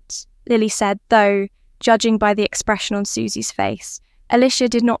delight," Lily said, though, judging by the expression on Susie's face, Alicia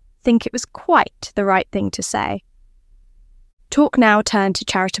did not think it was quite the right thing to say. Talk now turned to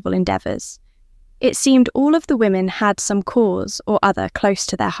charitable endeavours. It seemed all of the women had some cause or other close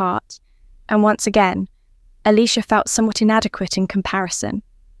to their heart, and once again, Alicia felt somewhat inadequate in comparison.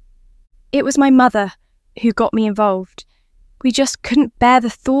 "It was my mother who got me involved. We just couldn't bear the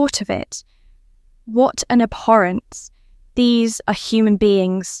thought of it. What an abhorrence. These are human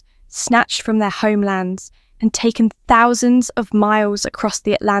beings, snatched from their homelands and taken thousands of miles across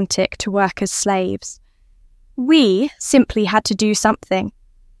the Atlantic to work as slaves. We simply had to do something.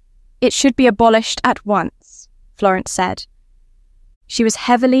 It should be abolished at once," Florence said. She was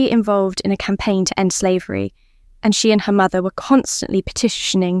heavily involved in a campaign to end slavery, and she and her mother were constantly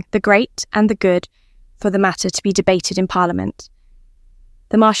petitioning the great and the good for the matter to be debated in Parliament.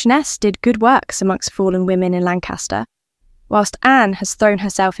 The Marchioness did good works amongst fallen women in Lancaster, whilst Anne has thrown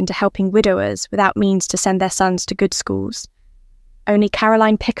herself into helping widowers without means to send their sons to good schools. Only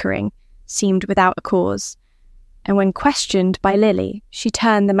Caroline Pickering seemed without a cause, and when questioned by Lily, she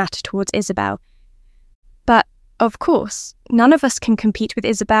turned the matter towards Isabel. "But, of course, none of us can compete with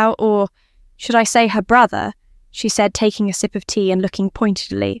Isabel, or, should I say her brother," she said, taking a sip of tea and looking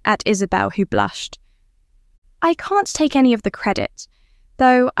pointedly at Isabel, who blushed. "I can't take any of the credit,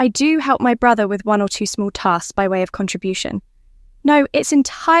 though I do help my brother with one or two small tasks by way of contribution. No, it's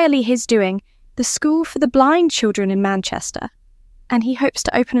entirely his doing, the school for the blind children in Manchester. And he hopes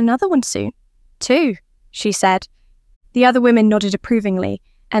to open another one soon, too," she said. The other women nodded approvingly,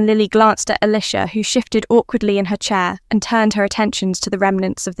 and Lily glanced at Alicia, who shifted awkwardly in her chair and turned her attentions to the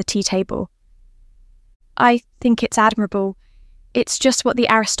remnants of the tea table. "I think it's admirable. It's just what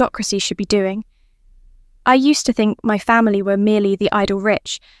the aristocracy should be doing. I used to think my family were merely the idle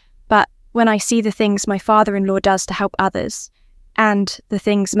rich, but when I see the things my father-in-law does to help others, and the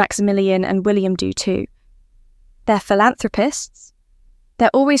things Maximilian and William do too. They're philanthropists. They're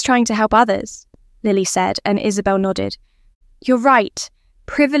always trying to help others," Lily said, and Isabel nodded. "You're right.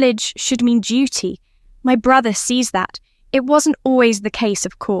 Privilege should mean duty. My brother sees that. It wasn't always the case,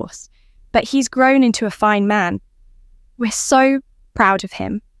 of course, but he's grown into a fine man. We're so proud of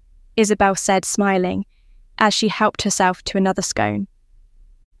him," Isabel said, smiling, as she helped herself to another scone.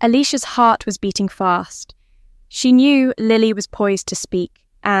 Alicia's heart was beating fast. She knew Lily was poised to speak,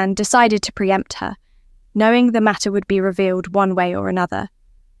 and decided to preempt her, knowing the matter would be revealed one way or another.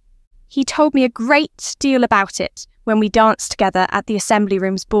 "He told me a great deal about it when we danced together at the Assembly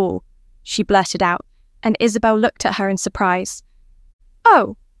Rooms ball," she blurted out, and Isabel looked at her in surprise.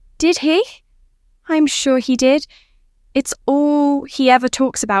 "Oh, did he? I'm sure he did. It's all he ever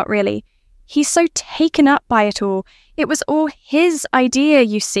talks about, really. He's so taken up by it all. It was all his idea,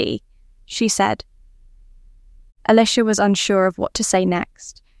 you see," she said. Alicia was unsure of what to say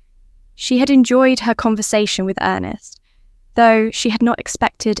next. She had enjoyed her conversation with Ernest, though she had not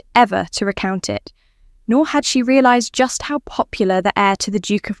expected ever to recount it, nor had she realised just how popular the heir to the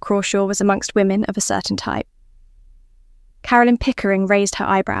Duke of Crawshaw was amongst women of a certain type. Caroline Pickering raised her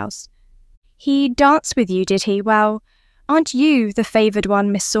eyebrows. "He danced with you, did he? Well, aren't you the favoured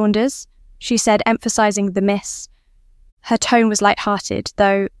one, Miss Saunders?" she said, emphasising the miss. Her tone was light-hearted,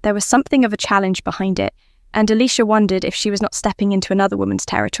 though there was something of a challenge behind it, and Alicia wondered if she was not stepping into another woman's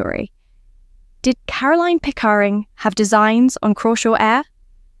territory. Did Caroline Pickering have designs on Crawshaw heir?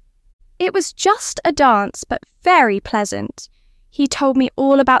 "It was just a dance, but very pleasant. He told me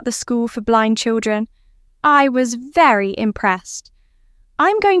all about the school for blind children. I was very impressed.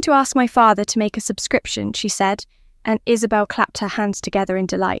 I'm going to ask my father to make a subscription, she said, and Isabel clapped her hands together in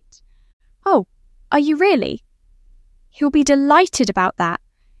delight. Oh, are you really? He'll be delighted about that.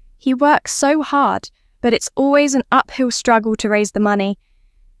 He works so hard, but it's always an uphill struggle to raise the money.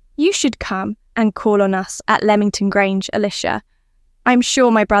 You should come and call on us at Leamington Grange, Alicia. I'm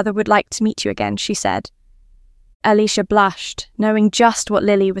sure my brother would like to meet you again, she said. Alicia blushed, knowing just what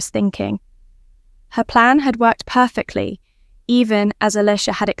Lily was thinking. Her plan had worked perfectly, even as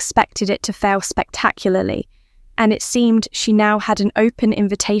Alicia had expected it to fail spectacularly, and it seemed she now had an open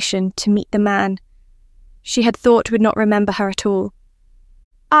invitation to meet the man she had thought would not remember her at all.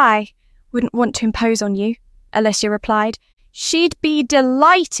 I wouldn't want to impose on you, Alicia replied. She'd be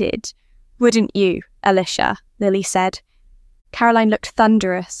delighted, wouldn't you, Alicia? Lily said. Caroline looked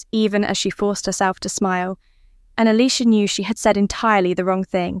thunderous, even as she forced herself to smile, and Alicia knew she had said entirely the wrong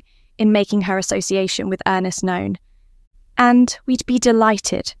thing in making her association with Ernest known. And we'd be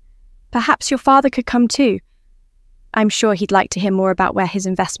delighted. Perhaps your father could come too. I'm sure he'd like to hear more about where his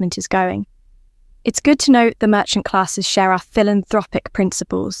investment is going. It's good to note the merchant classes share our philanthropic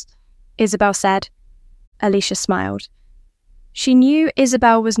principles, Isabel said. Alicia smiled. She knew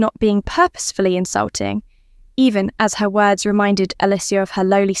Isabel was not being purposefully insulting, even as her words reminded Alicia of her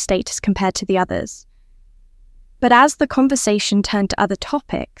lowly status compared to the others. But as the conversation turned to other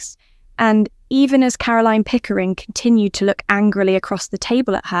topics, and even as Caroline Pickering continued to look angrily across the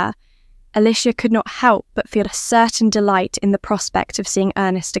table at her, Alicia could not help but feel a certain delight in the prospect of seeing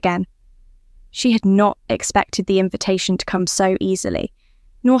Ernest again. She had not expected the invitation to come so easily,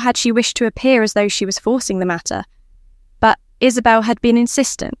 nor had she wished to appear as though she was forcing the matter. But Isabel had been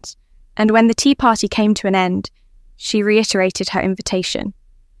insistent, and when the tea party came to an end, she reiterated her invitation.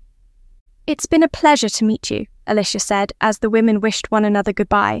 It's been a pleasure to meet you, Alicia said as the women wished one another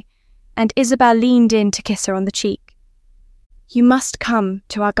goodbye, and Isabel leaned in to kiss her on the cheek. You must come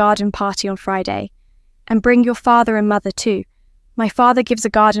to our garden party on Friday, and bring your father and mother too. My father gives a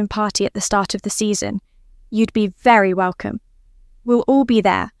garden party at the start of the season. You'd be very welcome. We'll all be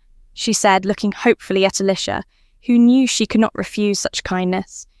there, she said, looking hopefully at Alicia, who knew she could not refuse such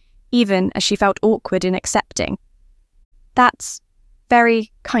kindness, even as she felt awkward in accepting. That's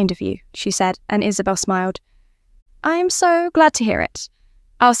very kind of you, she said, and Isabel smiled. I'm so glad to hear it.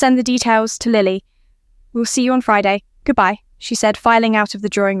 I'll send the details to Lily. We'll see you on Friday. Goodbye, she said, filing out of the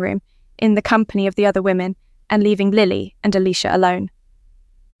drawing room in the company of the other women and leaving Lily and Alicia alone.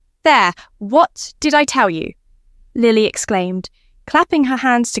 There, what did I tell you? Lily exclaimed, clapping her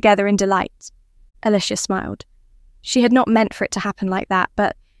hands together in delight. Alicia smiled. She had not meant for it to happen like that,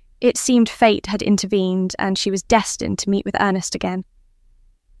 but it seemed fate had intervened and she was destined to meet with Ernest again.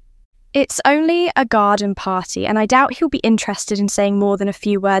 It's only a garden party, and I doubt he'll be interested in saying more than a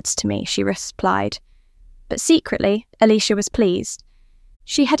few words to me, she replied. But secretly, Alicia was pleased.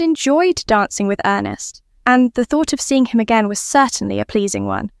 She had enjoyed dancing with Ernest, and the thought of seeing him again was certainly a pleasing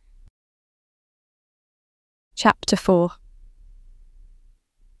one. Chapter 4.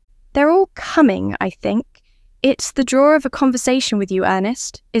 They're all coming, I think. It's the draw of a conversation with you,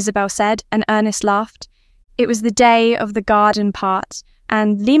 Ernest, Isabel said, and Ernest laughed. It was the day of the garden part,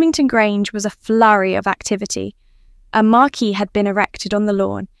 and Leamington Grange was a flurry of activity. A marquee had been erected on the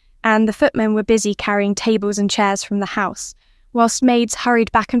lawn, and the footmen were busy carrying tables and chairs from the house, whilst maids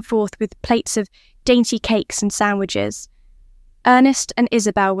hurried back and forth with plates of dainty cakes and sandwiches. Ernest and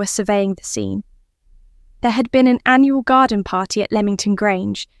Isabel were surveying the scene. There had been an annual garden party at Leamington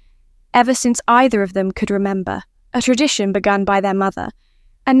Grange, ever since either of them could remember, a tradition begun by their mother,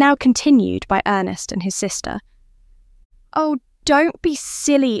 and now continued by Ernest and his sister. Oh, don't be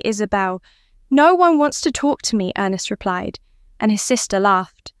silly, Isabel. No one wants to talk to me, Ernest replied, and his sister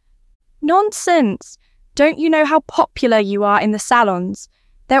laughed. Nonsense! Don't you know how popular you are in the salons?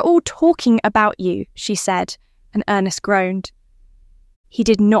 They're all talking about you, she said, and Ernest groaned. He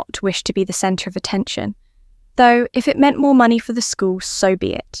did not wish to be the centre of attention, though if it meant more money for the school, so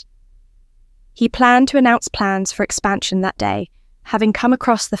be it. He planned to announce plans for expansion that day, having come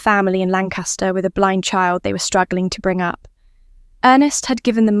across the family in Lancaster with a blind child they were struggling to bring up. Ernest had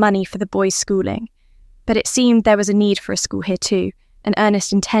given them money for the boys' schooling, but it seemed there was a need for a school here too, and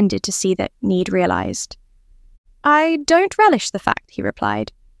Ernest intended to see that need realised. I don't relish the fact, he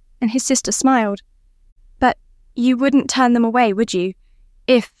replied, and his sister smiled. But you wouldn't turn them away, would you?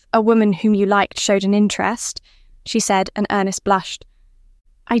 If a woman whom you liked showed an interest, she said, and Ernest blushed.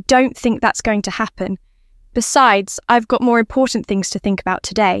 I don't think that's going to happen. Besides, I've got more important things to think about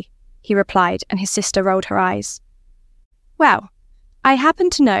today, he replied, and his sister rolled her eyes. Well, I happen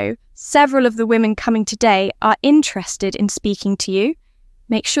to know several of the women coming today are interested in speaking to you.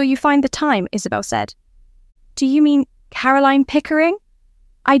 Make sure you find the time, Isabel said. Do you mean Caroline Pickering?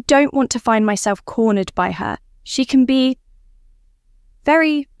 I don't want to find myself cornered by her. She can be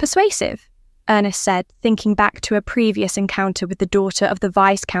very persuasive, Ernest said, thinking back to a previous encounter with the daughter of the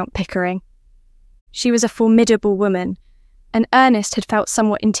Viscount Pickering. She was a formidable woman, and Ernest had felt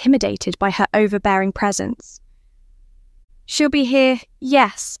somewhat intimidated by her overbearing presence. She'll be here,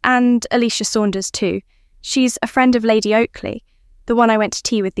 yes, and Alicia Saunders too. She's a friend of Lady Oakley, the one I went to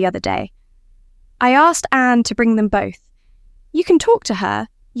tea with the other day. I asked Anne to bring them both. You can talk to her.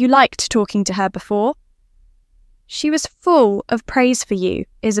 You liked talking to her before. She was full of praise for you,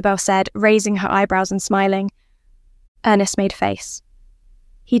 Isabel said, raising her eyebrows and smiling. Ernest made a face.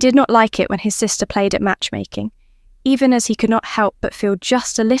 He did not like it when his sister played at matchmaking, even as he could not help but feel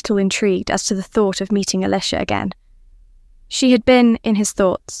just a little intrigued as to the thought of meeting Alicia again. She had been in his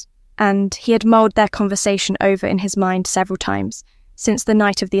thoughts, and he had mulled their conversation over in his mind several times since the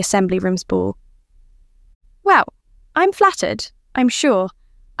night of the Assembly Rooms ball. Well, I'm flattered, I'm sure.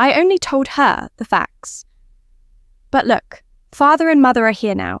 I only told her the facts. But look, Father and Mother are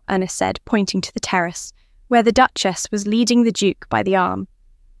here now, Ernest said, pointing to the terrace, where the Duchess was leading the Duke by the arm.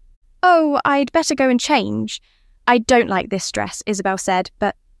 Oh, I'd better go and change. I don't like this dress, Isabel said,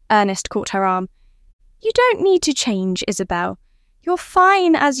 but Ernest caught her arm. You don't need to change, Isabel. You're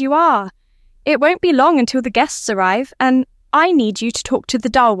fine as you are. It won't be long until the guests arrive, and I need you to talk to the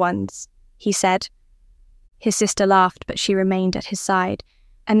dull ones, he said. His sister laughed, but she remained at his side,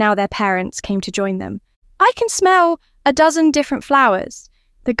 and now their parents came to join them. I can smell a dozen different flowers.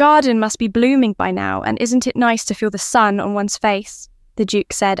 The garden must be blooming by now, and isn't it nice to feel the sun on one's face? The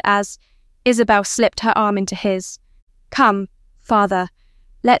Duke said as Isabel slipped her arm into his. Come, Father,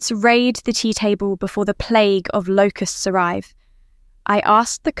 let's raid the tea table before the plague of locusts arrive. I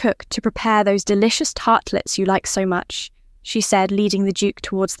asked the cook to prepare those delicious tartlets you like so much, she said, leading the Duke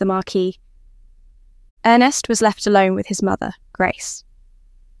towards the marquee. Ernest was left alone with his mother, Grace.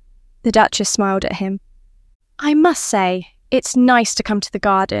 The Duchess smiled at him. I must say, it's nice to come to the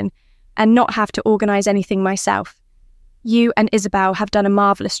garden and not have to organise anything myself. You and Isabel have done a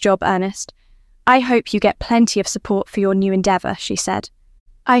marvellous job, Ernest. I hope you get plenty of support for your new endeavour, she said.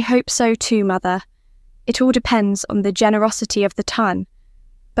 I hope so too, Mother. It all depends on the generosity of the ton,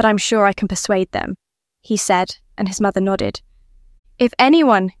 but I'm sure I can persuade them, he said, and his mother nodded. If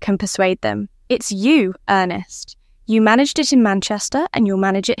anyone can persuade them, it's you, Ernest. You managed it in Manchester and you'll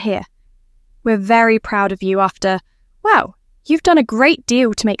manage it here. We're very proud of you after, well, you've done a great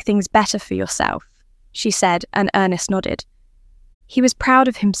deal to make things better for yourself, she said, and Ernest nodded. He was proud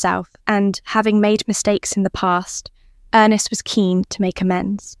of himself, and having made mistakes in the past, Ernest was keen to make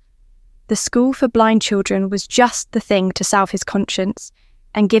amends. The school for blind children was just the thing to salve his conscience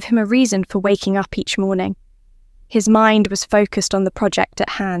and give him a reason for waking up each morning. His mind was focused on the project at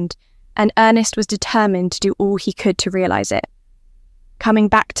hand, and Ernest was determined to do all he could to realise it. Coming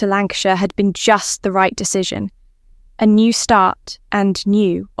back to Lancashire had been just the right decision. A new start and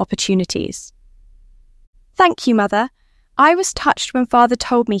new opportunities. Thank you, Mother. I was touched when Father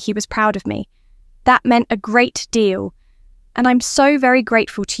told me he was proud of me. That meant a great deal, and I'm so very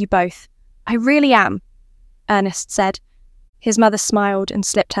grateful to you both. I really am, Ernest said. His mother smiled and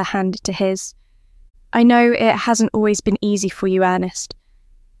slipped her hand into his. I know it hasn't always been easy for you, Ernest.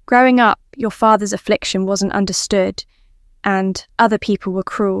 Growing up, your father's affliction wasn't understood, and other people were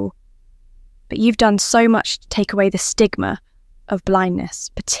cruel. But you've done so much to take away the stigma of blindness,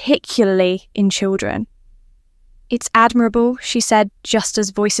 particularly in children. It's admirable, she said, just as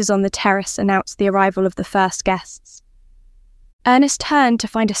voices on the terrace announced the arrival of the first guests. Ernest turned to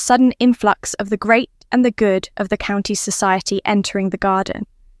find a sudden influx of the great and the good of the county's society entering the garden.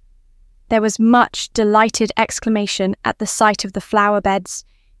 There was much delighted exclamation at the sight of the flower beds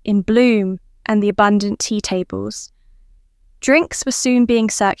in bloom and the abundant tea tables. Drinks were soon being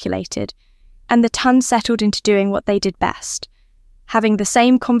circulated, and the ton settled into doing what they did best, having the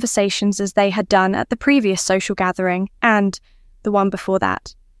same conversations as they had done at the previous social gathering and the one before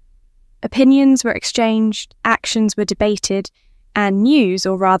that. Opinions were exchanged, actions were debated, and news,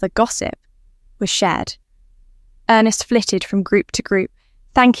 or rather gossip, was shared. Ernest flitted from group to group,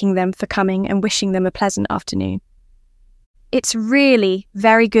 thanking them for coming and wishing them a pleasant afternoon. It's really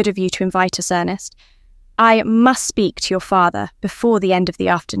very good of you to invite us, Ernest. I must speak to your father before the end of the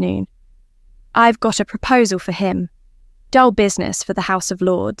afternoon. I've got a proposal for him. Dull business for the House of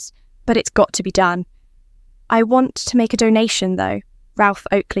Lords, but it's got to be done. I want to make a donation, though, Ralph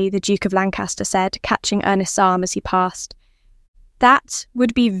Oakley, the Duke of Lancaster, said, catching Ernest's arm as he passed. That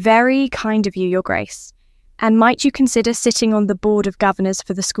would be very kind of you, Your Grace. And might you consider sitting on the board of governors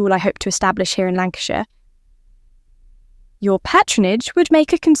for the school I hope to establish here in Lancashire? Your patronage would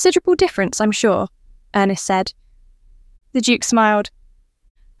make a considerable difference, I'm sure, Ernest said. The Duke smiled.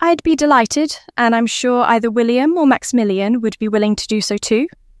 I'd be delighted, and I'm sure either William or Maximilian would be willing to do so too,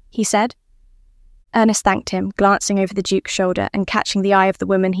 he said. Ernest thanked him, glancing over the Duke's shoulder and catching the eye of the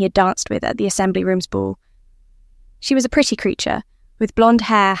woman he had danced with at the Assembly Rooms ball. She was a pretty creature, with blonde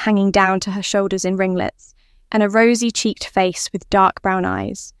hair hanging down to her shoulders in ringlets, and a rosy-cheeked face with dark brown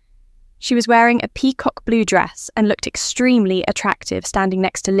eyes. She was wearing a peacock blue dress and looked extremely attractive standing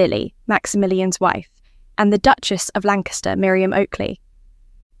next to Lily, Maximilian's wife, and the Duchess of Lancaster, Miriam Oakley.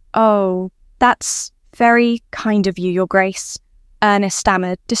 Oh, that's very kind of you, Your Grace, Ernest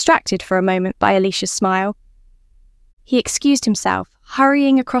stammered, distracted for a moment by Alicia's smile. He excused himself,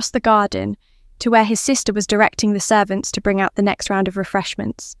 hurrying across the garden to where his sister was directing the servants to bring out the next round of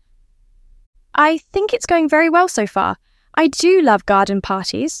refreshments. I think it's going very well so far. I do love garden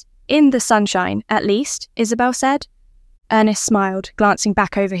parties. In the sunshine, at least, Isabel said. Ernest smiled, glancing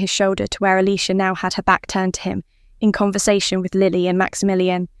back over his shoulder to where Alicia now had her back turned to him, in conversation with Lily and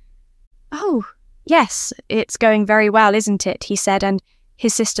Maximilian. Oh, yes, it's going very well, isn't it? He said, and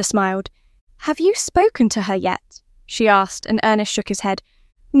his sister smiled. Have you spoken to her yet? She asked, and Ernest shook his head.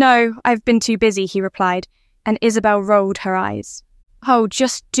 No, I've been too busy, he replied, and Isabel rolled her eyes. Oh,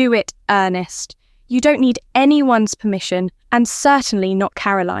 just do it, Ernest. You don't need anyone's permission, and certainly not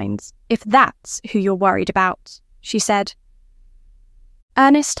Caroline's, if that's who you're worried about, she said.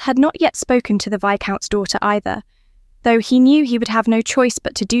 Ernest had not yet spoken to the Viscount's daughter either, though he knew he would have no choice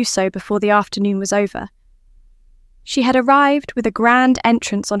but to do so before the afternoon was over. She had arrived with a grand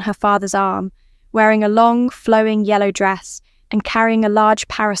entrance on her father's arm, wearing a long, flowing yellow dress and carrying a large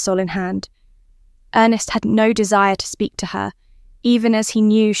parasol in hand. Ernest had no desire to speak to her, even as he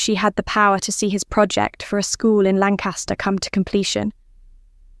knew she had the power to see his project for a school in Lancaster come to completion.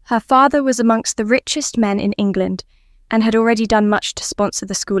 Her father was amongst the richest men in England and had already done much to sponsor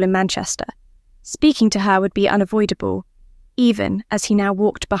the school in Manchester. Speaking to her would be unavoidable, even as he now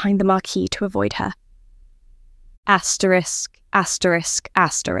walked behind the marquee to avoid her. Asterisk, asterisk,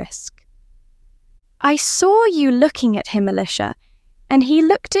 asterisk. I saw you looking at him, Alicia, and he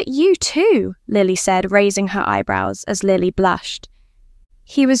looked at you too, Lily said, raising her eyebrows as Lily blushed.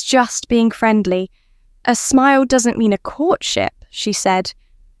 He was just being friendly. A smile doesn't mean a courtship, she said,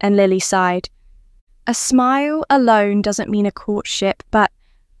 and Lily sighed. A smile alone doesn't mean a courtship, but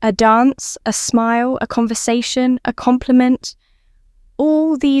a dance, a smile, a conversation, a compliment,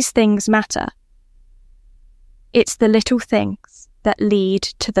 all these things matter. It's the little things that lead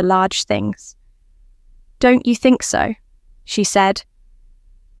to the large things. Don't you think so? She said.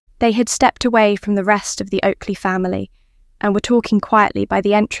 They had stepped away from the rest of the Oakley family and were talking quietly by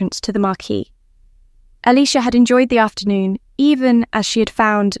the entrance to the marquee. Alicia had enjoyed the afternoon, even as she had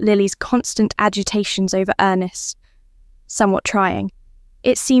found Lily's constant agitations over Ernest somewhat trying.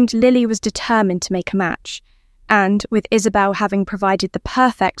 It seemed Lily was determined to make a match, and with Isabel having provided the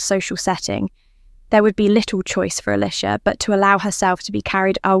perfect social setting, there would be little choice for Alicia but to allow herself to be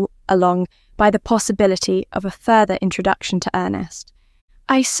carried along by the possibility of a further introduction to Ernest.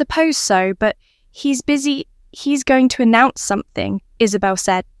 I suppose so, but he's busy. He's going to announce something, Isabel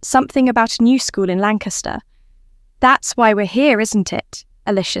said, something about a new school in Lancaster. That's why we're here, isn't it?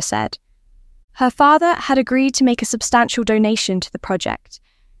 Alicia said. Her father had agreed to make a substantial donation to the project,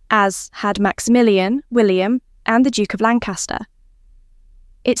 as had Maximilian, William, and the Duke of Lancaster.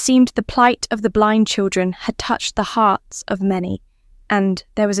 It seemed the plight of the blind children had touched the hearts of many, and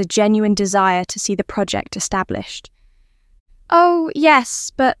there was a genuine desire to see the project established. Oh, yes,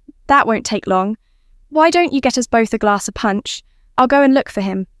 but that won't take long. Why don't you get us both a glass of punch? I'll go and look for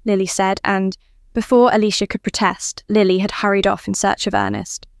him, Lily said, and before Alicia could protest, Lily had hurried off in search of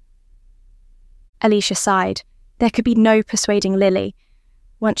Ernest. Alicia sighed. There could be no persuading Lily.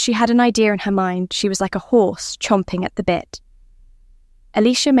 Once she had an idea in her mind, she was like a horse chomping at the bit.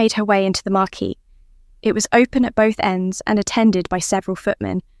 Alicia made her way into the marquee. It was open at both ends and attended by several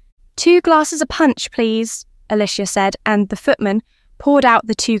footmen. 2 glasses of punch, please, Alicia said, and the footman poured out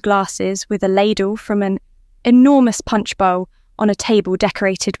the 2 glasses with a ladle from an enormous punch bowl on a table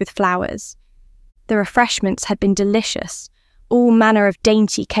decorated with flowers. The refreshments had been delicious, all manner of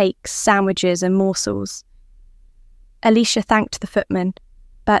dainty cakes, sandwiches and morsels. Alicia thanked the footman,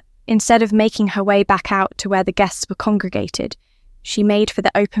 but instead of making her way back out to where the guests were congregated, she made for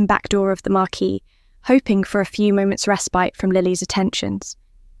the open back door of the marquee, hoping for a few moments' respite from Lily's attentions.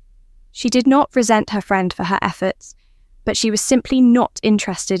 She did not resent her friend for her efforts, but she was simply not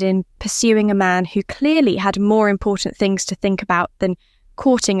interested in pursuing a man who clearly had more important things to think about than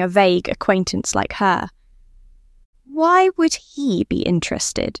courting a vague acquaintance like her. Why would he be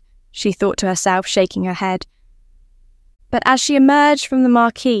interested? She thought to herself, shaking her head. But as she emerged from the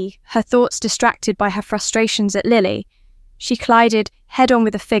marquee, her thoughts distracted by her frustrations at Lily, she collided head-on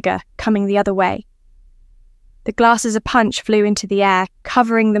with a figure coming the other way. The glasses of punch flew into the air,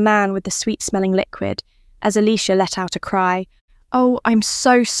 covering the man with the sweet-smelling liquid, as Alicia let out a cry. "Oh, I'm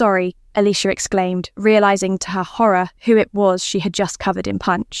so sorry," Alicia exclaimed, realising to her horror who it was she had just covered in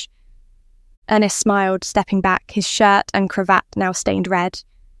punch. Ernest smiled, stepping back, his shirt and cravat now stained red.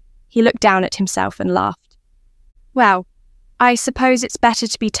 He looked down at himself and laughed. "Well, I suppose it's better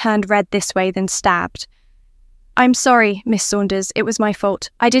to be turned red this way than stabbed. I'm sorry, Miss Saunders, it was my fault.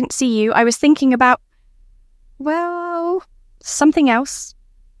 I didn't see you, I was thinking about... well, something else.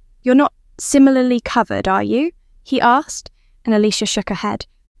 You're not similarly covered, are you?" he asked, and Alicia shook her head.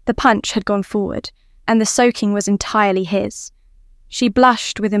 The punch had gone forward, and the soaking was entirely his. She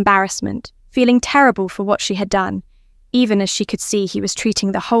blushed with embarrassment, feeling terrible for what she had done, even as she could see he was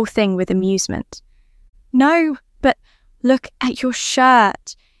treating the whole thing with amusement. "No, but look at your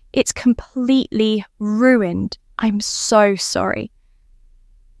shirt. It's completely ruined. I'm so sorry."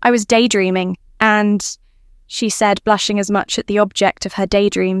 "I was daydreaming, and..." she said, blushing as much at the object of her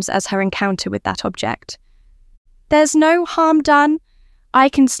daydreams as her encounter with that object. "There's no harm done. I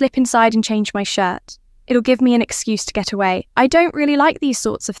can slip inside and change my shirt. It'll give me an excuse to get away. I don't really like these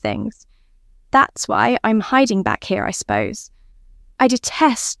sorts of things. That's why I'm hiding back here, I suppose. I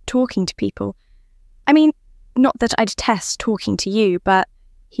detest talking to people. I mean, not that I detest talking to you, but,"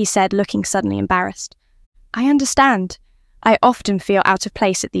 he said, looking suddenly embarrassed. "I understand. I often feel out of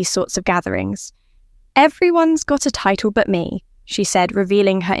place at these sorts of gatherings. Everyone's got a title but me," she said,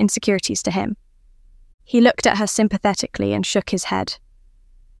 revealing her insecurities to him. He looked at her sympathetically and shook his head.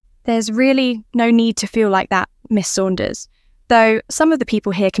 "There's really no need to feel like that, Miss Saunders, though some of the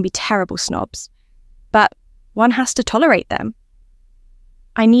people here can be terrible snobs. But one has to tolerate them."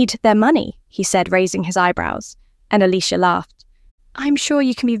 "I need their money," he said, raising his eyebrows, and Alicia laughed. "I'm sure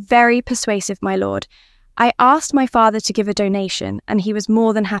you can be very persuasive, my lord. I asked my father to give a donation, and he was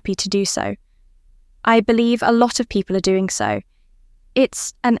more than happy to do so. I believe a lot of people are doing so.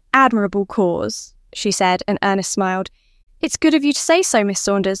 It's an admirable cause," she said, and Ernest smiled. "It's good of you to say so, Miss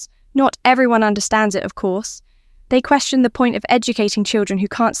Saunders. Not everyone understands it, of course. They question the point of educating children who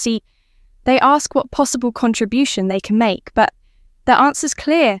can't see. They ask what possible contribution they can make, but the answer's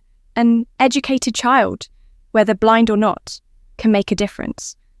clear. An educated child, whether blind or not, can make a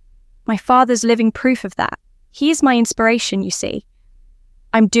difference. My father's living proof of that. He is my inspiration, you see.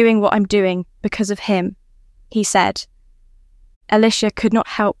 I'm doing what I'm doing because of him," he said. Alicia could not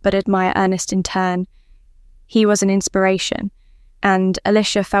help but admire Ernest in turn. He was an inspiration, and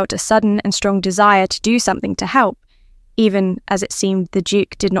Alicia felt a sudden and strong desire to do something to help, even as it seemed the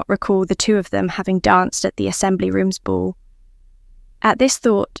Duke did not recall the two of them having danced at the Assembly Rooms ball. At this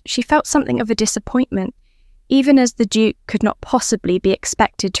thought, she felt something of a disappointment, even as the Duke could not possibly be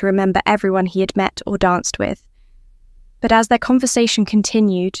expected to remember everyone he had met or danced with. But as their conversation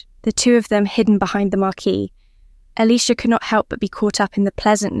continued, the two of them hidden behind the marquee, Alicia could not help but be caught up in the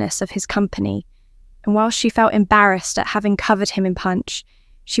pleasantness of his company, and while she felt embarrassed at having covered him in punch,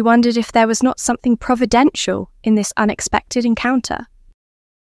 she wondered if there was not something providential in this unexpected encounter.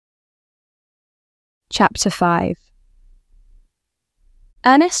 Chapter 5.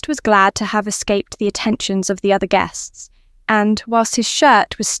 Ernest was glad to have escaped the attentions of the other guests, and whilst his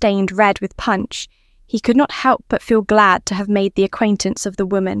shirt was stained red with punch, he could not help but feel glad to have made the acquaintance of the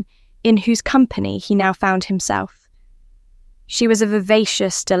woman in whose company he now found himself. She was a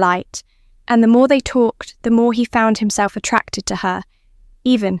vivacious delight, and the more they talked, the more he found himself attracted to her,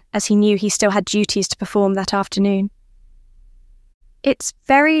 even as he knew he still had duties to perform that afternoon. "It's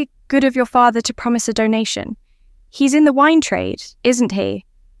very good of your father to promise a donation. He's in the wine trade, isn't he?"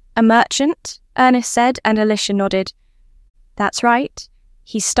 "A merchant?" Ernest said, and Alicia nodded. "That's right.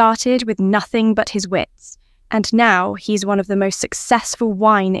 He started with nothing but his wits, and now he's one of the most successful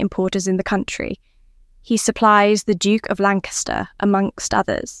wine importers in the country. He supplies the Duke of Lancaster, amongst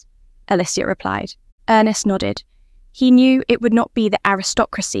others," Alicia replied. Ernest nodded. He knew it would not be the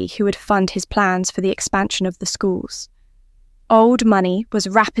aristocracy who would fund his plans for the expansion of the schools. Old money was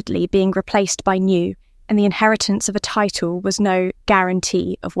rapidly being replaced by new, and the inheritance of a title was no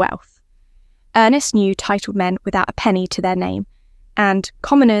guarantee of wealth. Ernest knew titled men without a penny to their name, and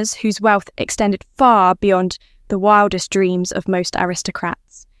commoners whose wealth extended far beyond the wildest dreams of most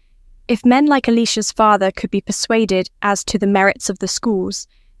aristocrats. If men like Alicia's father could be persuaded as to the merits of the schools,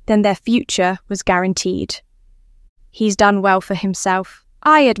 then their future was guaranteed. "He's done well for himself.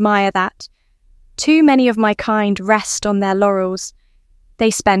 I admire that. Too many of my kind rest on their laurels.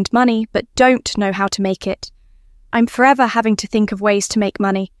 They spend money but don't know how to make it. I'm forever having to think of ways to make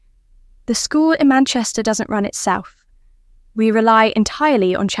money. The school in Manchester doesn't run itself. We rely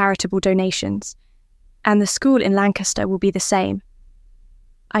entirely on charitable donations, and the school in Lancaster will be the same.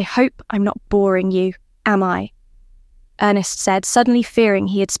 I hope I'm not boring you, am I? Ernest said, suddenly fearing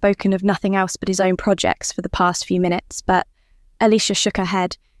he had spoken of nothing else but his own projects for the past few minutes, but Alicia shook her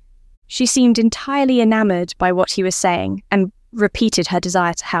head. She seemed entirely enamoured by what he was saying and repeated her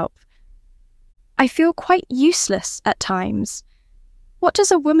desire to help. I feel quite useless at times. What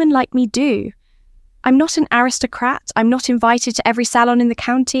does a woman like me do? I'm not an aristocrat, I'm not invited to every salon in the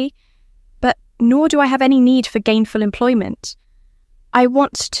county, but nor do I have any need for gainful employment. I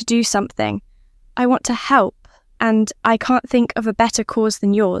want to do something. I want to help, and I can't think of a better cause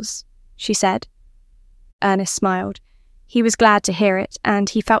than yours, she said. Ernest smiled. He was glad to hear it, and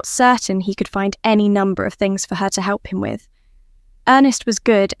he felt certain he could find any number of things for her to help him with. Ernest was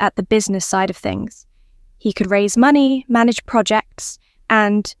good at the business side of things. He could raise money, manage projects,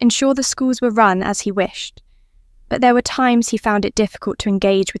 and ensure the schools were run as he wished. But there were times he found it difficult to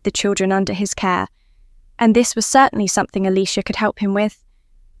engage with the children under his care, and this was certainly something Alicia could help him with.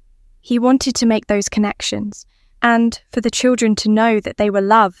 He wanted to make those connections, and for the children to know that they were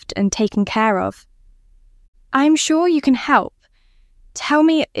loved and taken care of. I'm sure you can help. Tell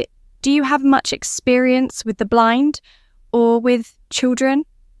me, do you have much experience with the blind, or with children?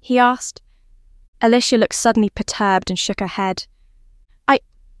 He asked. Alicia looked suddenly perturbed and shook her head.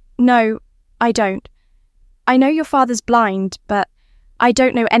 No, I don't. I know your father's blind, but I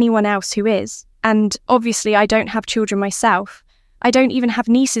don't know anyone else who is, and obviously I don't have children myself. I don't even have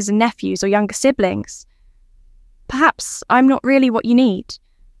nieces and nephews or younger siblings. Perhaps I'm not really what you need,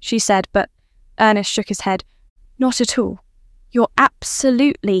 she said, but Ernest shook his head. Not at all. You're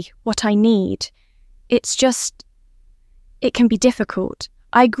absolutely what I need. It's just... it can be difficult.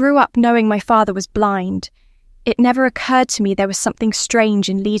 I grew up knowing my father was blind. It never occurred to me there was something strange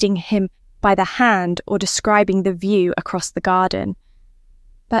in leading him by the hand or describing the view across the garden.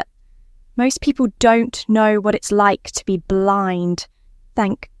 But most people don't know what it's like to be blind.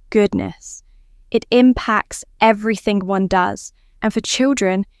 Thank goodness. It impacts everything one does, and for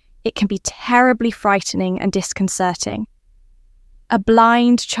children, it can be terribly frightening and disconcerting. A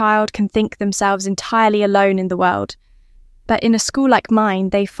blind child can think themselves entirely alone in the world, but in a school like mine,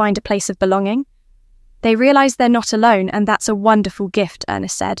 they find a place of belonging. They realise they're not alone, and that's a wonderful gift,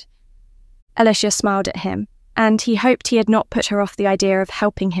 Ernest said. Alicia smiled at him, and he hoped he had not put her off the idea of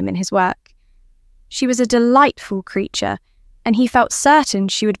helping him in his work. She was a delightful creature, and he felt certain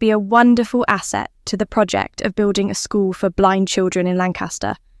she would be a wonderful asset to the project of building a school for blind children in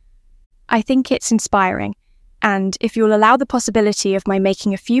Lancaster. I think it's inspiring, and if you'll allow the possibility of my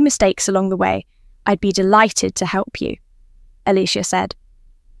making a few mistakes along the way, I'd be delighted to help you, Alicia said.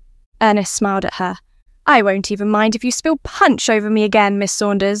 Ernest smiled at her. I won't even mind if you spill punch over me again, Miss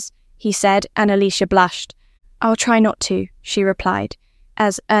Saunders, he said, and Alicia blushed. I'll try not to, she replied,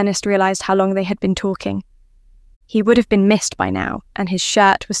 as Ernest realised how long they had been talking. He would have been missed by now, and his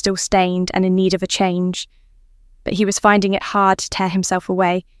shirt was still stained and in need of a change. But he was finding it hard to tear himself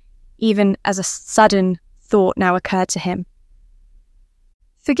away, even as a sudden thought now occurred to him.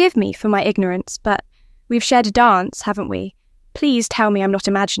 Forgive me for my ignorance, but we've shared a dance, haven't we? Please tell me I'm not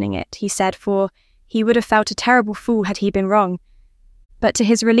imagining it, he said, for he would have felt a terrible fool had he been wrong. But to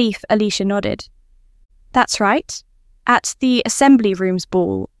his relief, Alicia nodded. That's right. At the Assembly Rooms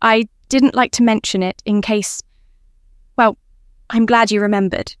ball. I didn't like to mention it in case... Well, I'm glad you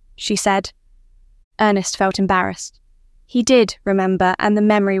remembered, she said. Ernest felt embarrassed. He did remember, and the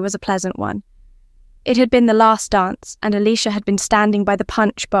memory was a pleasant one. It had been the last dance, and Alicia had been standing by the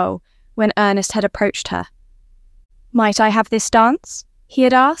punch bowl when Ernest had approached her. Might I have this dance? He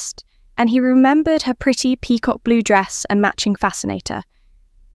had asked, and he remembered her pretty peacock blue dress and matching fascinator.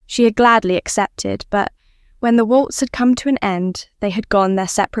 She had gladly accepted, but when the waltz had come to an end, they had gone their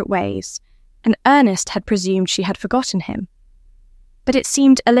separate ways, and Ernest had presumed she had forgotten him. But it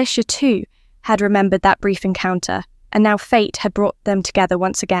seemed Alicia, too, had remembered that brief encounter, and now fate had brought them together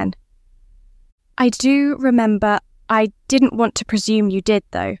once again. I do remember. I didn't want to presume you did,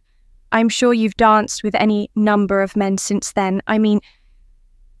 though. I'm sure you've danced with any number of men since then. I mean,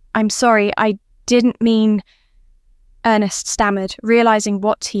 I'm sorry, I didn't mean... Ernest stammered, realising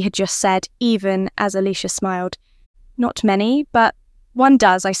what he had just said, even as Alicia smiled. Not many, but one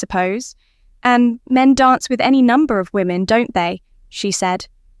does, I suppose. And men dance with any number of women, don't they? She said.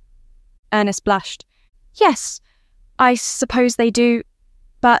 Ernest blushed. Yes, I suppose they do,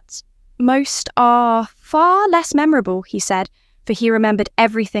 but most are far less memorable, he said, for he remembered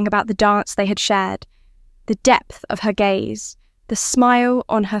everything about the dance they had shared. The depth of her gaze, the smile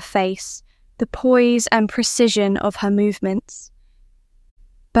on her face, the poise and precision of her movements.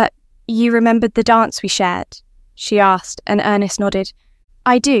 But you remembered the dance we shared, she asked, and Ernest nodded.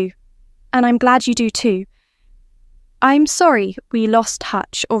 I do, and I'm glad you do too. I'm sorry we lost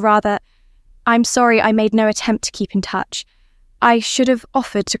touch, or rather, I'm sorry I made no attempt to keep in touch. I should have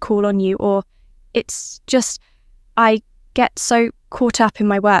offered to call on you, or it's just, I get so caught up in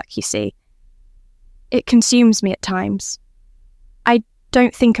my work, you see. It consumes me at times. I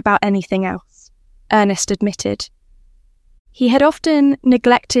don't think about anything else, Ernest admitted. He had often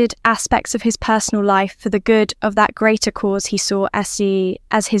neglected aspects of his personal life for the good of that greater cause he saw as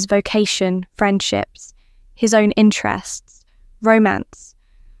his vocation, friendships, his own interests, romance.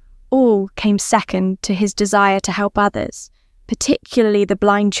 All came second to his desire to help others, particularly the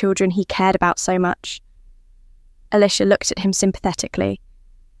blind children he cared about so much. Alicia looked at him sympathetically.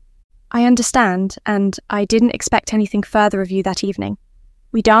 I understand, and I didn't expect anything further of you that evening.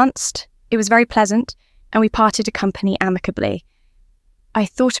 We danced, it was very pleasant, and we parted company amicably. I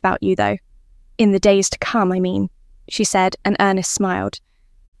thought about you, though. In the days to come, I mean, she said, and Ernest smiled.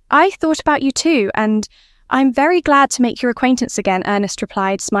 I thought about you too, and I'm very glad to make your acquaintance again, Ernest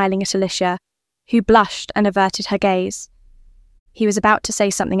replied, smiling at Alicia, who blushed and averted her gaze. He was about to say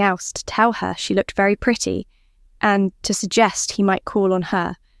something else, to tell her she looked very pretty, and to suggest he might call on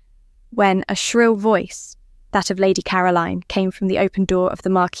her, when a shrill voice, that of Lady Caroline, came from the open door of the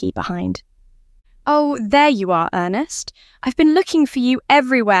marquee behind. Oh, there you are, Ernest. I've been looking for you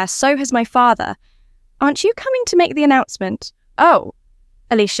everywhere, so has my father. Aren't you coming to make the announcement? Oh,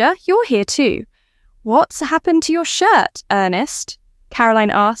 Alicia, you're here too. What's happened to your shirt, Ernest? Caroline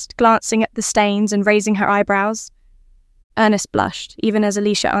asked, glancing at the stains and raising her eyebrows. Ernest blushed, even as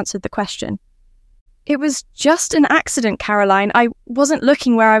Alicia answered the question. It was just an accident, Caroline. I wasn't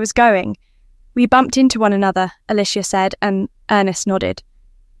looking where I was going. We bumped into one another, Alicia said, and Ernest nodded.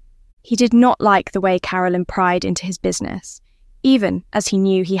 He did not like the way Caroline pried into his business, even as he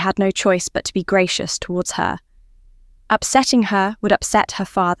knew he had no choice but to be gracious towards her. Upsetting her would upset her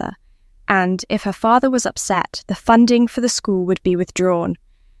father, and if her father was upset, the funding for the school would be withdrawn.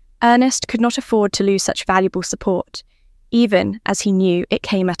 Ernest could not afford to lose such valuable support, even as he knew it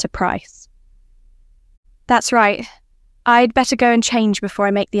came at a price. That's right. I'd better go and change before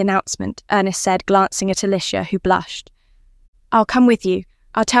I make the announcement, Ernest said, glancing at Alicia, who blushed. I'll come with you.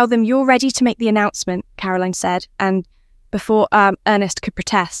 I'll tell them you're ready to make the announcement, Caroline said, and before Ernest could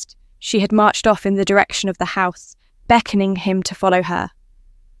protest, she had marched off in the direction of the house, beckoning him to follow her.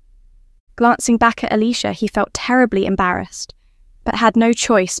 Glancing back at Alicia, he felt terribly embarrassed, but had no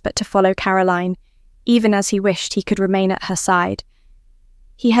choice but to follow Caroline, even as he wished he could remain at her side.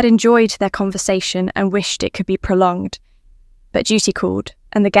 He had enjoyed their conversation and wished it could be prolonged, but duty called,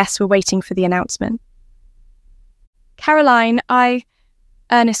 and the guests were waiting for the announcement. Caroline,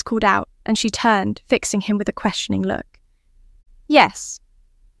 Ernest called out, and she turned, fixing him with a questioning look. Yes.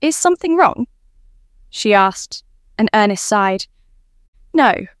 Is something wrong? She asked, and Ernest sighed.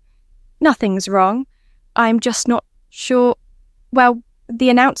 No, nothing's wrong. I'm just not sure. Well, the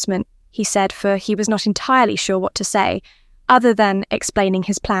announcement, he said, for he was not entirely sure what to say, other than explaining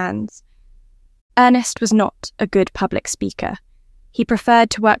his plans. Ernest was not a good public speaker. He preferred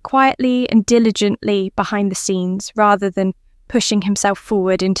to work quietly and diligently behind the scenes rather than pushing himself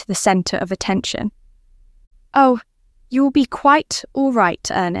forward into the centre of attention. Oh, you'll be quite all right,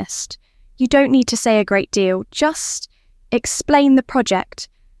 Ernest. You don't need to say a great deal. Just explain the project.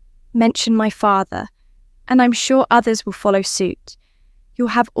 Mention my father, and I'm sure others will follow suit. You'll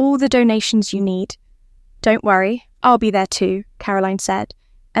have all the donations you need. Don't worry, I'll be there too, Caroline said,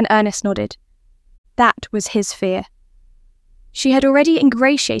 and Ernest nodded. That was his fear. She had already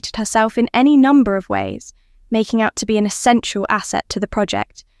ingratiated herself in any number of ways, making out to be an essential asset to the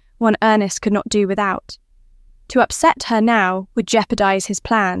project, one Ernest could not do without. To upset her now would jeopardise his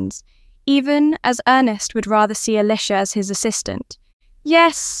plans, even as Ernest would rather see Alicia as his assistant.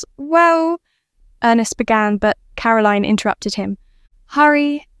 Yes, well, Ernest began, but Caroline interrupted him.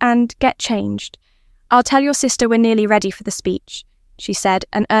 Hurry and get changed. I'll tell your sister we're nearly ready for the speech, she said,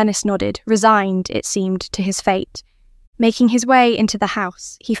 and Ernest nodded, resigned, it seemed, to his fate. Making his way into the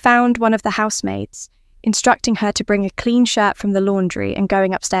house, he found one of the housemaids, instructing her to bring a clean shirt from the laundry and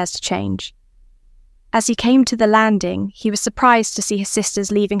going upstairs to change. As he came to the landing, he was surprised to see his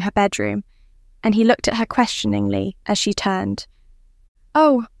sisters leaving her bedroom, and he looked at her questioningly as she turned.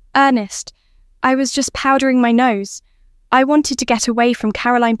 Oh, Ernest, I was just powdering my nose. I wanted to get away from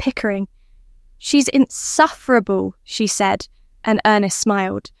Caroline Pickering. She's insufferable, she said, and Ernest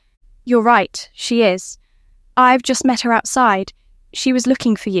smiled. You're right, she is. I've just met her outside. She was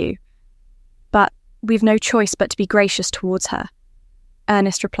looking for you. But we've no choice but to be gracious towards her,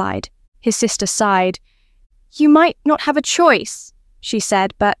 Ernest replied. His sister sighed. You might not have a choice, she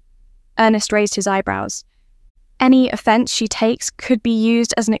said, but Ernest raised his eyebrows. Any offence she takes could be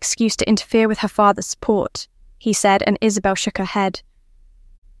used as an excuse to interfere with her father's support, he said, and Isabel shook her head.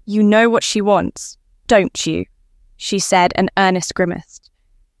 You know what she wants, don't you? She said, and Ernest grimaced.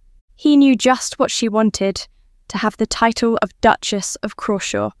 He knew just what she wanted, to have the title of Duchess of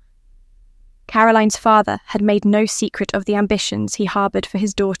Crawshaw. Caroline's father had made no secret of the ambitions he harboured for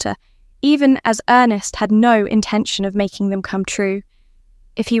his daughter, even as Ernest had no intention of making them come true.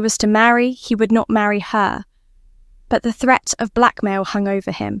 If he was to marry, he would not marry her. But the threat of blackmail hung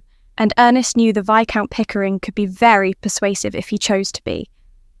over him, and Ernest knew the Viscount Pickering could be very persuasive if he chose to be.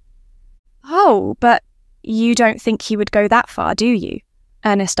 Oh, but you don't think he would go that far, do you?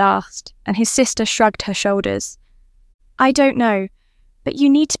 Ernest asked, and his sister shrugged her shoulders. I don't know, but you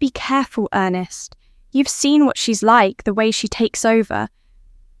need to be careful, Ernest. You've seen what she's like, the way she takes over,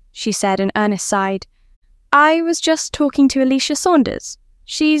 she said, and Ernest sighed. I was just talking to Alicia Saunders.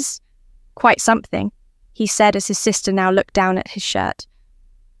 She's quite something, he said as his sister now looked down at his shirt.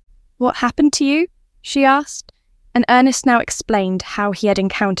 What happened to you? She asked, and Ernest now explained how he had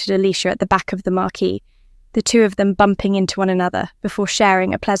encountered Alicia at the back of the marquee, the two of them bumping into one another before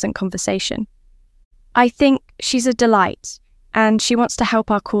sharing a pleasant conversation. I think she's a delight, and she wants to help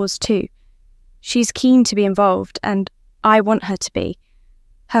our cause too. She's keen to be involved, and I want her to be.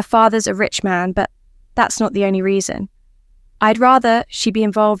 Her father's a rich man, but that's not the only reason. I'd rather she be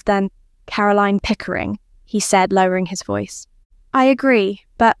involved than Caroline Pickering, he said, lowering his voice. I agree,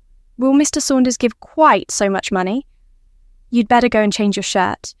 but will Mr. Saunders give quite so much money? You'd better go and change your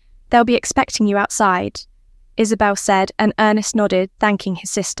shirt. They'll be expecting you outside, Isabel said, and Ernest nodded, thanking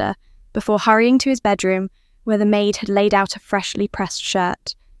his sister, before hurrying to his bedroom, where the maid had laid out a freshly pressed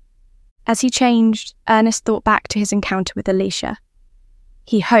shirt. As he changed, Ernest thought back to his encounter with Alicia.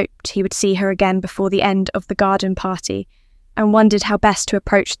 He hoped he would see her again before the end of the garden party, and wondered how best to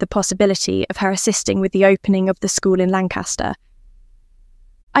approach the possibility of her assisting with the opening of the school in Lancaster.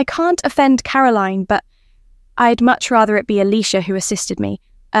 I can't offend Caroline, but I'd much rather it be Alicia who assisted me,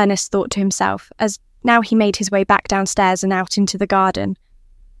 Ernest thought to himself, as now he made his way back downstairs and out into the garden.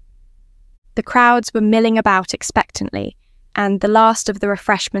 The crowds were milling about expectantly, and the last of the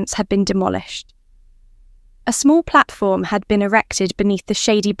refreshments had been demolished. A small platform had been erected beneath the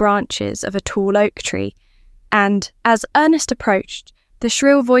shady branches of a tall oak tree, and, as Ernest approached, the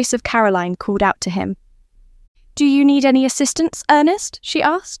shrill voice of Caroline called out to him. Do you need any assistance, Ernest? She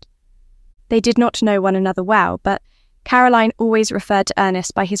asked. They did not know one another well, but Caroline always referred to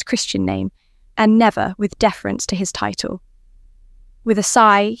Ernest by his Christian name, and never with deference to his title. With a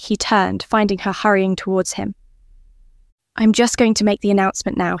sigh, he turned, finding her hurrying towards him. I'm just going to make the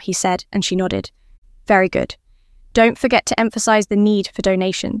announcement now, he said, and she nodded. Very good. Don't forget to emphasise the need for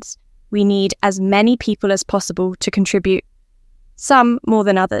donations. We need as many people as possible to contribute. Some more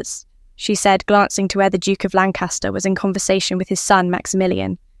than others, she said, glancing to where the Duke of Lancaster was in conversation with his son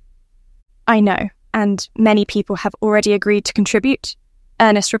Maximilian. I know, and many people have already agreed to contribute,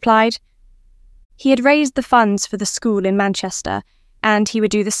 Ernest replied. He had raised the funds for the school in Manchester, and he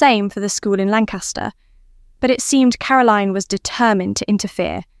would do the same for the school in Lancaster, but it seemed Caroline was determined to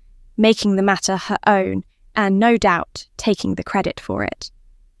interfere, making the matter her own, and no doubt taking the credit for it.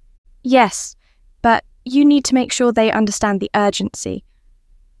 Yes, but you need to make sure they understand the urgency.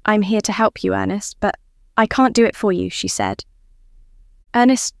 I'm here to help you, Ernest, but I can't do it for you, she said.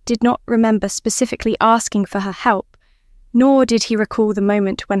 Ernest did not remember specifically asking for her help, nor did he recall the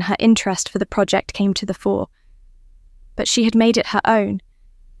moment when her interest for the project came to the fore. But she had made it her own,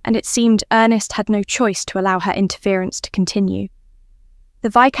 and it seemed Ernest had no choice to allow her interference to continue. The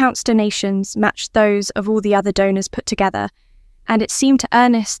Viscount's donations matched those of all the other donors put together, and it seemed to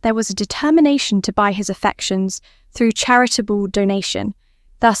Ernest there was a determination to buy his affections through charitable donation,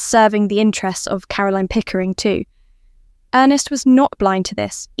 thus serving the interests of Caroline Pickering too. Ernest was not blind to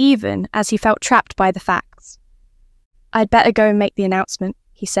this, even as he felt trapped by the facts. I'd better go and make the announcement,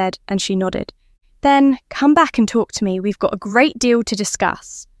 he said, and she nodded. Then come back and talk to me. We've got a great deal to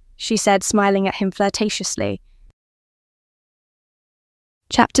discuss, she said, smiling at him flirtatiously.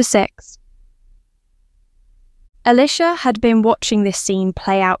 Chapter 6. Alicia had been watching this scene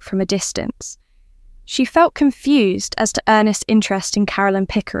play out from a distance. She felt confused as to Ernest's interest in Caroline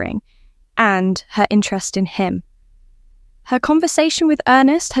Pickering, and her interest in him. Her conversation with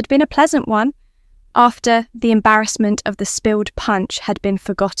Ernest had been a pleasant one, after the embarrassment of the spilled punch had been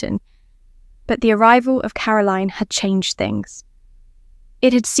forgotten, but the arrival of Caroline had changed things.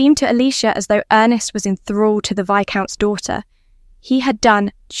 It had seemed to Alicia as though Ernest was enthralled to the Viscount's daughter. He had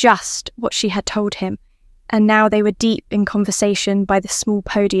done just what she had told him, and now they were deep in conversation by the small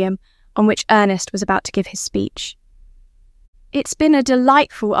podium on which Ernest was about to give his speech. It's been a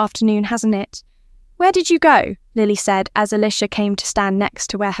delightful afternoon, hasn't it? "Where did you go?" Lily said as Alicia came to stand next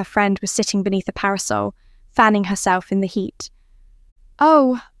to where her friend was sitting beneath a parasol, fanning herself in the heat.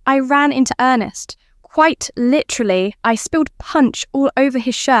 "Oh, I ran into Ernest. Quite literally, I spilled punch all over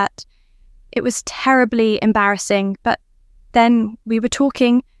his shirt. It was terribly embarrassing, but then we were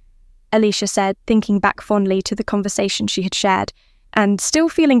talking," Alicia said, thinking back fondly to the conversation she had shared, and still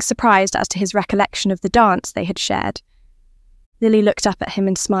feeling surprised as to his recollection of the dance they had shared. Lily looked up at him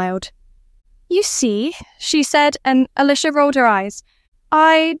and smiled. "You see," she said, and Alicia rolled her eyes.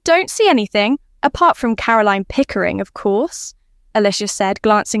 "I don't see anything, apart from Caroline Pickering, of course," Alicia said,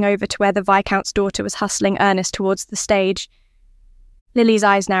 glancing over to where the Viscount's daughter was hustling Ernest towards the stage. Lily's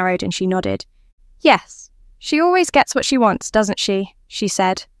eyes narrowed and she nodded. "Yes, she always gets what she wants, doesn't she?" she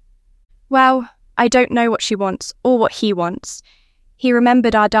said. "Well, I don't know what she wants or what he wants. He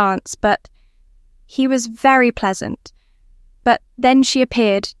remembered our dance, but he was very pleasant. But then she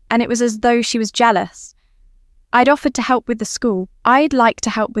appeared, and it was as though she was jealous. I'd offered to help with the school. I'd like to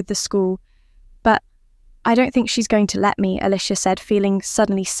help with the school, but I don't think she's going to let me," Alicia said, feeling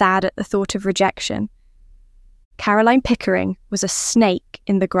suddenly sad at the thought of rejection. Caroline Pickering was a snake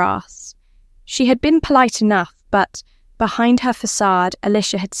in the grass. She had been polite enough, but behind her facade,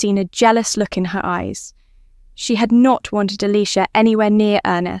 Alicia had seen a jealous look in her eyes. She had not wanted Alicia anywhere near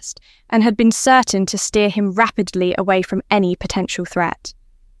Ernest, and had been certain to steer him rapidly away from any potential threat.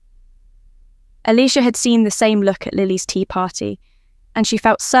 Alicia had seen the same look at Lily's tea party, and she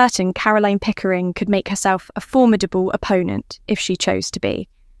felt certain Caroline Pickering could make herself a formidable opponent if she chose to be.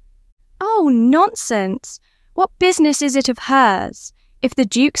 "Oh, nonsense! What business is it of hers? If the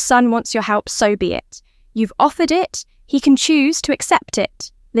Duke's son wants your help, so be it. You've offered it, he can choose to accept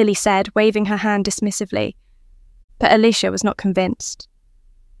it," Lily said, waving her hand dismissively. But Alicia was not convinced.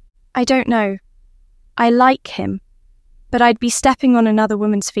 "I don't know. I like him, but I'd be stepping on another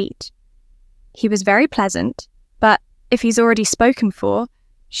woman's feet. He was very pleasant, but if he's already spoken for,"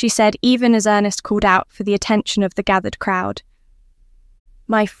 she said, even as Ernest called out for the attention of the gathered crowd.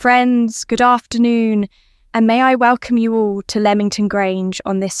 "My friends, good afternoon, and may I welcome you all to Leamington Grange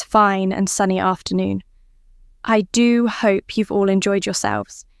on this fine and sunny afternoon. I do hope you've all enjoyed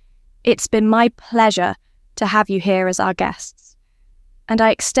yourselves. It's been my pleasure to have you here as our guests, and I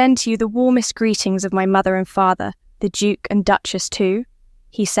extend to you the warmest greetings of my mother and father, the Duke and Duchess too,"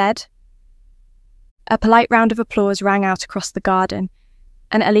 he said. A polite round of applause rang out across the garden,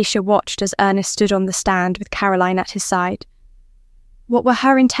 and Alicia watched as Ernest stood on the stand with Caroline at his side. What were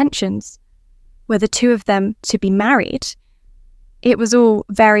her intentions? Were the two of them to be married? It was all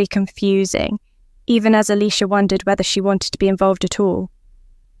very confusing, even as Alicia wondered whether she wanted to be involved at all.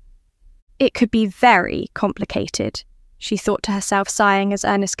 It could be very complicated, she thought to herself, sighing as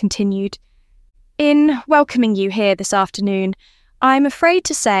Ernest continued. "In welcoming you here this afternoon, I'm afraid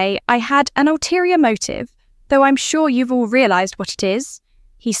to say I had an ulterior motive, though I'm sure you've all realised what it is,"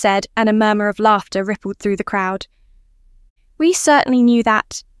 he said, and a murmur of laughter rippled through the crowd. "We certainly knew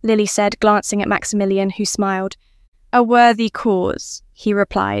that," Lily said, glancing at Maximilian, who smiled. "A worthy cause," he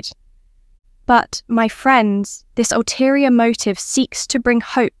replied. "But, my friends, this ulterior motive seeks to bring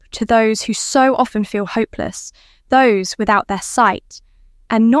hope to those who so often feel hopeless, those without their sight,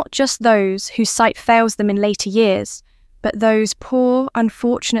 and not just those whose sight fails them in later years, but those poor,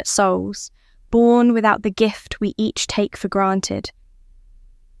 unfortunate souls, born without the gift we each take for granted.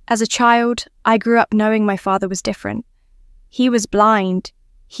 As a child, I grew up knowing my father was different. He was blind,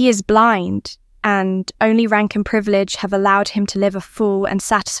 he is blind, and only rank and privilege have allowed him to live a full and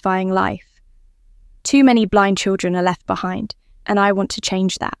satisfying life. Too many blind children are left behind, and I want to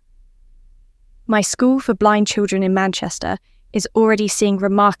change that. My school for blind children in Manchester is already seeing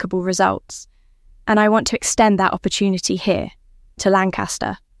remarkable results, and I want to extend that opportunity here, to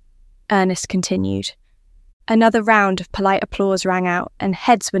Lancaster," Ernest continued. Another round of polite applause rang out, and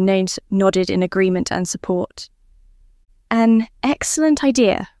heads were nodded in agreement and support. "An excellent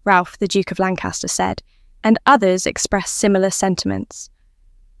idea," Ralph, the Duke of Lancaster, said, and others expressed similar sentiments.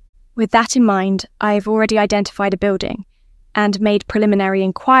 "With that in mind, I have already identified a building and made preliminary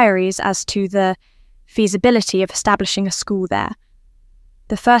inquiries as to the feasibility of establishing a school there.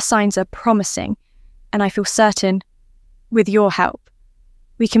 The first signs are promising, and I feel certain, with your help,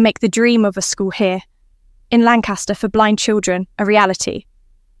 we can make the dream of a school here, in Lancaster for blind children, a reality,"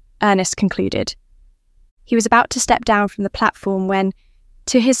 Ernest concluded. He was about to step down from the platform when,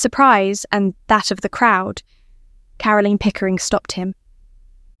 to his surprise and that of the crowd, Caroline Pickering stopped him.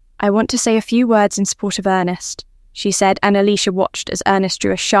 "I want to say a few words in support of Ernest," she said, and Alicia watched as Ernest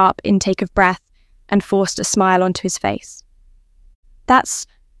drew a sharp intake of breath and forced a smile onto his face. "That's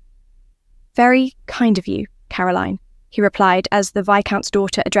very kind of you, Caroline," he replied as the Viscount's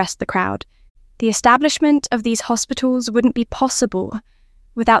daughter addressed the crowd. The establishment of these hospitals wouldn't be possible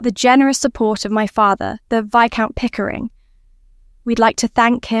without the generous support of my father, the Viscount Pickering. We'd like to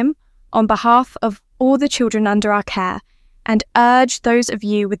thank him on behalf of all the children under our care and urge those of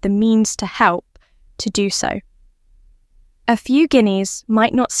you with the means to help to do so. A few guineas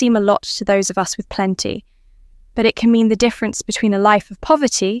might not seem a lot to those of us with plenty, but it can mean the difference between a life of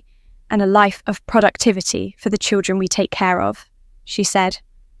poverty and a life of productivity for the children we take care of, she said.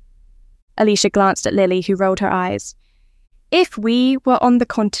 Alicia glanced at Lily, who rolled her eyes. If we were on the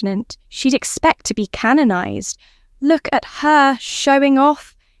continent, she'd expect to be canonised. Look at her showing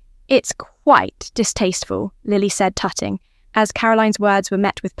off. It's quite distasteful, Lily said, tutting, as Caroline's words were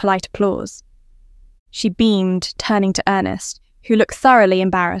met with polite applause. She beamed, turning to Ernest, who looked thoroughly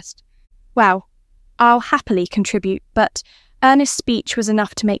embarrassed. Well, I'll happily contribute, but Ernest's speech was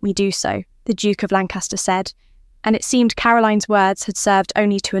enough to make me do so, the Duke of Lancaster said, and it seemed Caroline's words had served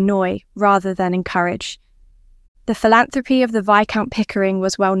only to annoy rather than encourage. The philanthropy of the Viscount Pickering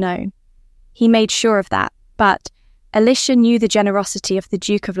was well known. He made sure of that, but Alicia knew the generosity of the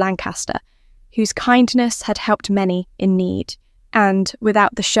Duke of Lancaster, whose kindness had helped many in need, and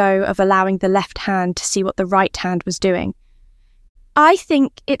without the show of allowing the left hand to see what the right hand was doing. I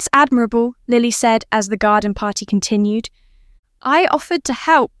think it's admirable, Lily said as the garden party continued. I offered to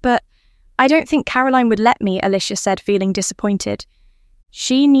help, but I don't think Caroline would let me, Alicia said, feeling disappointed.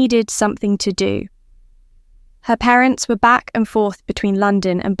 She needed something to do. Her parents were back and forth between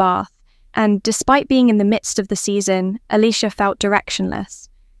London and Bath, and despite being in the midst of the season, Alicia felt directionless.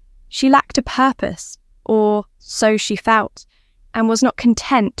 She lacked a purpose, or so she felt, and was not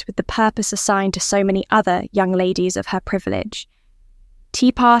content with the purpose assigned to so many other young ladies of her privilege.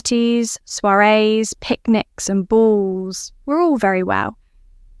 Tea parties, soirees, picnics and balls were all very well,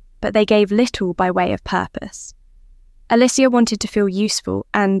 but they gave little by way of purpose. Alicia wanted to feel useful,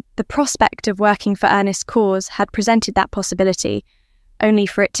 and the prospect of working for Ernest's cause had presented that possibility, only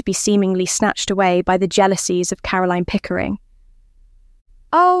for it to be seemingly snatched away by the jealousies of Caroline Pickering.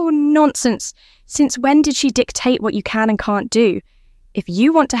 Oh, nonsense! Since when did she dictate what you can and can't do? If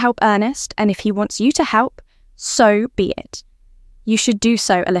you want to help Ernest, and if he wants you to help, so be it. You should do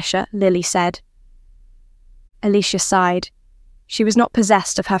so, Alicia, Lily said. Alicia sighed. She was not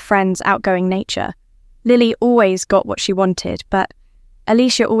possessed of her friend's outgoing nature. Lily always got what she wanted, but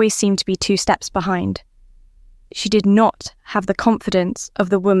Alicia always seemed to be 2 steps behind. She did not have the confidence of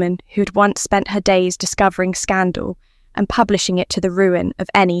the woman who had once spent her days discovering scandal and publishing it to the ruin of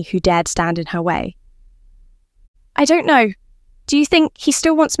any who dared stand in her way. I don't know. Do you think he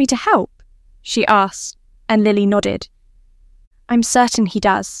still wants me to help? She asked, and Lily nodded. I'm certain he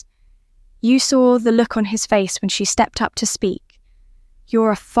does. You saw the look on his face when she stepped up to speak.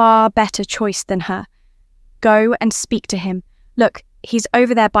 You're a far better choice than her. Go and speak to him. Look, he's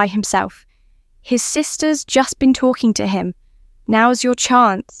over there by himself. His sister's just been talking to him. Now's your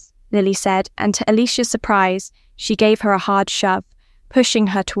chance, Lily said, and to Alicia's surprise, she gave her a hard shove, pushing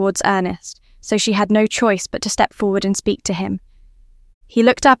her towards Ernest, so she had no choice but to step forward and speak to him. He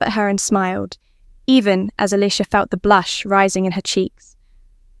looked up at her and smiled, even as Alicia felt the blush rising in her cheeks.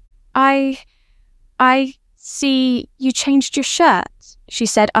 I see you changed your shirt, she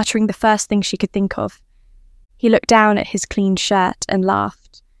said, uttering the first thing she could think of. He looked down at his clean shirt and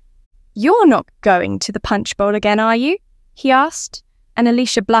laughed. You're not going to the punch bowl again, are you? He asked, and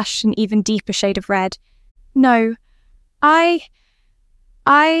Alicia blushed an even deeper shade of red. No, I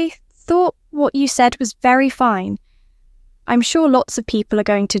thought what you said was very fine. I'm sure lots of people are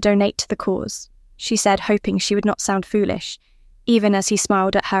going to donate to the cause, she said, hoping she would not sound foolish, even as he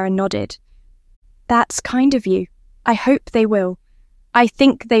smiled at her and nodded. That's kind of you. I hope they will. I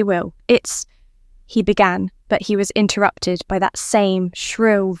think they will. He began, but he was interrupted by that same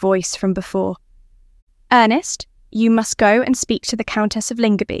shrill voice from before. Ernest, you must go and speak to the Countess of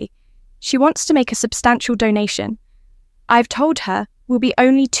Lingerby. She wants to make a substantial donation. I've told her we'll be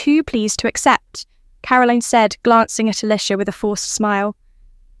only too pleased to accept, Caroline said, glancing at Alicia with a forced smile.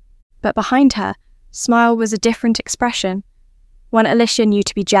 But behind her smile was a different expression, one Alicia knew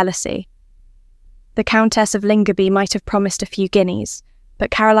to be jealousy. The Countess of Lingerby might have promised a few guineas,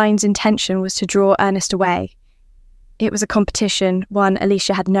 but Caroline's intention was to draw Ernest away. It was a competition, one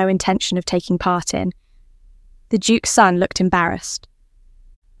Alicia had no intention of taking part in. The Duke's son looked embarrassed.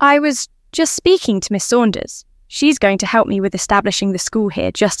 I was just speaking to Miss Saunders. She's going to help me with establishing the school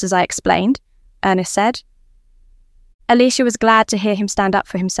here, just as I explained, Ernest said. Alicia was glad to hear him stand up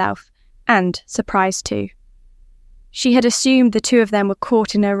for himself, and surprised too. She had assumed the two of them were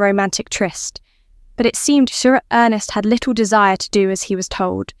caught in a romantic tryst, but it seemed Sir Ernest had little desire to do as he was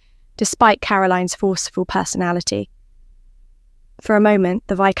told, despite Caroline's forceful personality. For a moment,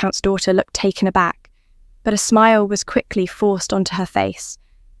 the Viscount's daughter looked taken aback, but a smile was quickly forced onto her face,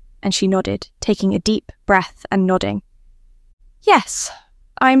 and she nodded, taking a deep breath and nodding. "Yes,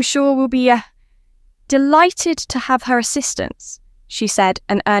 I'm sure we'll be delighted to have her assistance," she said,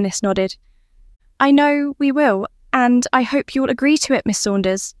 and Ernest nodded. "I know we will, and I hope you'll agree to it, Miss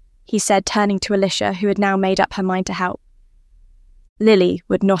Saunders," he said, turning to Alicia, who had now made up her mind to help. Lily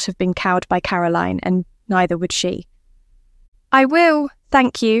would not have been cowed by Caroline, and neither would she. "I will,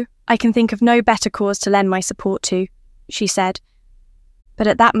 thank you. I can think of no better cause to lend my support to," she said. But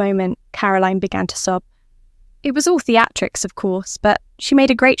at that moment, Caroline began to sob. It was all theatrics, of course, but she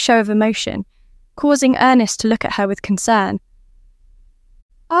made a great show of emotion, causing Ernest to look at her with concern.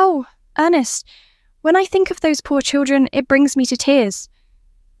 "Oh, Ernest, when I think of those poor children, it brings me to tears.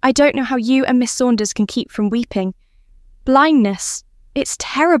 I don't know how you and Miss Saunders can keep from weeping. Blindness, it's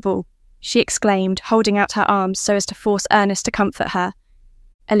terrible," she exclaimed, holding out her arms so as to force Ernest to comfort her.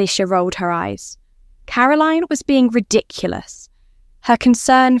 Alicia rolled her eyes. Caroline was being ridiculous. Her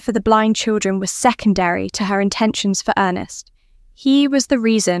concern for the blind children was secondary to her intentions for Ernest. He was the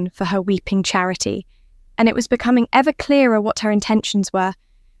reason for her weeping charity, and it was becoming ever clearer what her intentions were.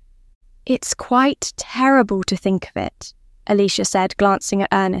 "It's quite terrible to think of it," Alicia said, glancing at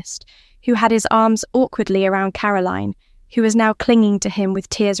Ernest, who had his arms awkwardly around Caroline, who was now clinging to him with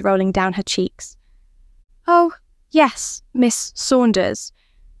tears rolling down her cheeks. "Oh, yes, Miss Saunders.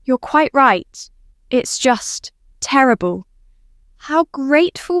 You're quite right. It's just terrible. How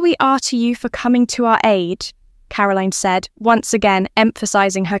grateful we are to you for coming to our aid," Caroline said, once again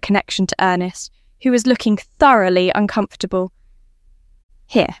emphasising her connection to Ernest, who was looking thoroughly uncomfortable.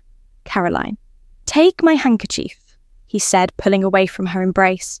 "Here, Caroline, take my handkerchief," he said, pulling away from her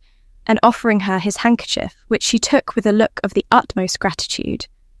embrace, and offering her his handkerchief, which she took with a look of the utmost gratitude.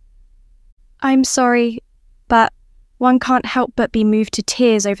 "I'm sorry, but one can't help but be moved to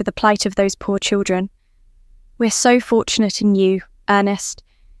tears over the plight of those poor children. We're so fortunate in you, Ernest,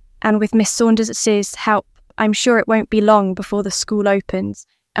 and with Miss Saunders' help, I'm sure it won't be long before the school opens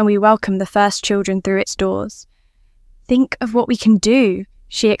and we welcome the first children through its doors. Think of what we can do,"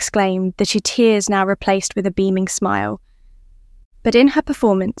 she exclaimed, the tears now replaced with a beaming smile. But in her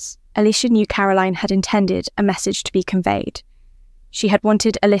performance, Alicia knew Caroline had intended a message to be conveyed. She had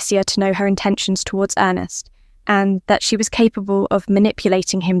wanted Alicia to know her intentions towards Ernest, and that she was capable of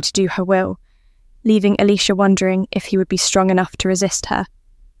manipulating him to do her will, leaving Alicia wondering if he would be strong enough to resist her.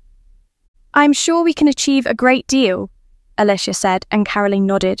 "I'm sure we can achieve a great deal," Alicia said, and Caroline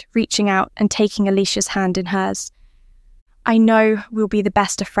nodded, reaching out and taking Alicia's hand in hers. "I know we'll be the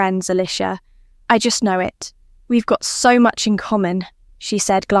best of friends, Alicia. I just know it. We've got so much in common," she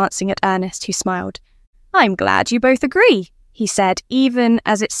said, glancing at Ernest, who smiled. "I'm glad you both agree," he said, even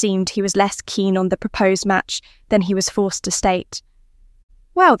as it seemed he was less keen on the proposed match than he was forced to state.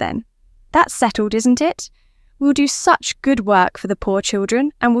 "Well then, that's settled, isn't it? We'll do such good work for the poor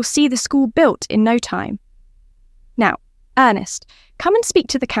children, and we'll see the school built in no time. Now, Ernest, come and speak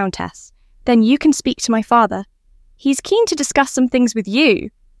to the Countess. Then you can speak to my father. He's keen to discuss some things with you,"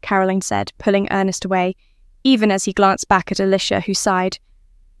 Caroline said, pulling Ernest away, even as he glanced back at Alicia, who sighed.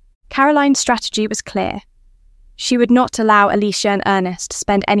 Caroline's strategy was clear. She would not allow Alicia and Ernest to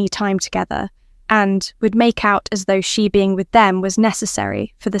spend any time together, and would make out as though she being with them was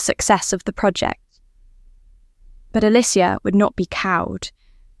necessary for the success of the project. But Alicia would not be cowed,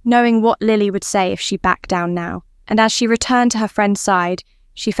 knowing what Lily would say if she backed down now, and as she returned to her friend's side,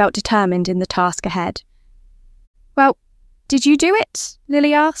 she felt determined in the task ahead. "Well, did you do it?"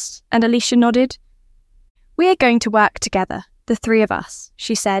 Lily asked, and Alicia nodded. "We're going to work together, the three of us,"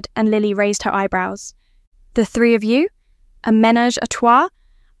 she said, and Lily raised her eyebrows. "The three of you? A ménage à trois?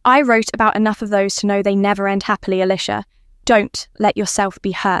 I wrote about enough of those to know they never end happily, Alicia. Don't let yourself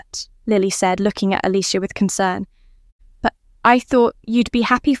be hurt," Lily said, looking at Alicia with concern. "But I thought you'd be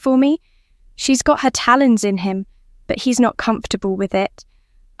happy for me. She's got her talons in him, but he's not comfortable with it.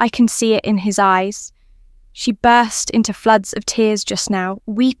 I can see it in his eyes." She burst into floods of tears just now,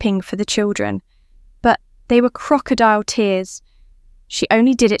 weeping for the children. But they were crocodile tears. She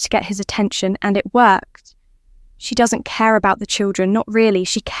only did it to get his attention, and it worked. She doesn't care about the children, not really.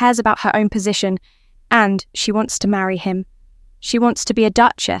 She cares about her own position, and she wants to marry him. She wants to be a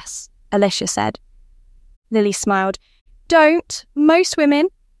duchess, Alicia said. Lily smiled. "Don't most women?"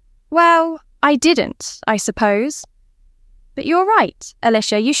 "Well, I didn't, I suppose." "But you're right,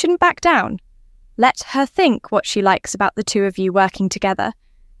 Alicia, you shouldn't back down. Let her think what she likes about the two of you working together.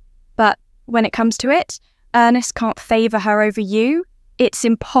 But when it comes to it, Ernest can't favour her over you. It's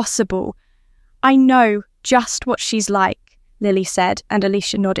impossible. I know just what she's like," Lily said, and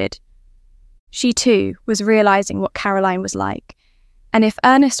Alicia nodded. She too was realising what Caroline was like, and if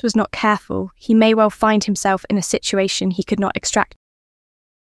Ernest was not careful, he may well find himself in a situation he could not extract.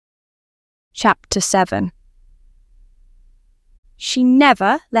 Chapter 7. She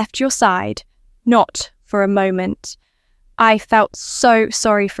never left your side, not for a moment. I felt so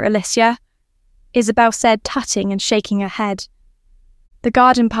sorry for Alicia, Isabel said, tutting and shaking her head. The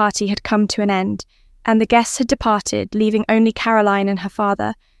garden party had come to an end, and the guests had departed, leaving only Caroline and her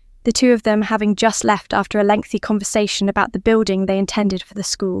father, the two of them having just left after a lengthy conversation about the building they intended for the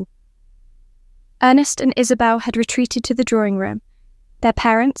school. Ernest and Isabel had retreated to the drawing room, their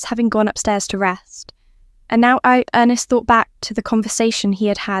parents having gone upstairs to rest, and now Ernest thought back to the conversation he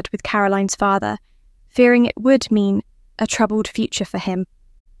had had with Caroline's father, fearing it would mean a troubled future for him.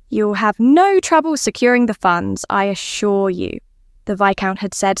 "You'll have no trouble securing the funds, I assure you," the Viscount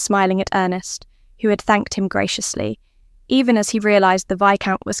had said, smiling at Ernest, who had thanked him graciously, even as he realised the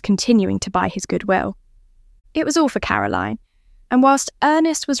Viscount was continuing to buy his goodwill. It was all for Caroline, and whilst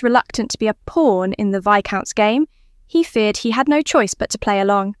Ernest was reluctant to be a pawn in the Viscount's game, he feared he had no choice but to play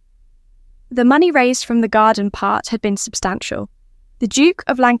along. The money raised from the garden part had been substantial. The Duke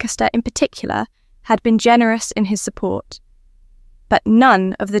of Lancaster in particular had been generous in his support, but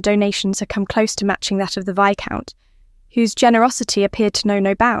none of the donations had come close to matching that of the Viscount, whose generosity appeared to know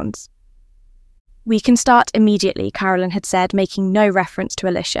no bounds. "We can start immediately," Caroline had said, making no reference to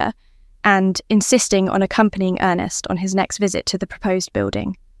Alicia, and insisting on accompanying Ernest on his next visit to the proposed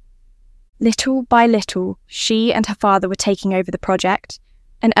building. Little by little, she and her father were taking over the project,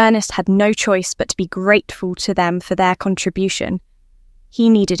 and Ernest had no choice but to be grateful to them for their contribution. He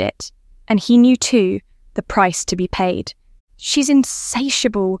needed it, and he knew too the price to be paid. "She's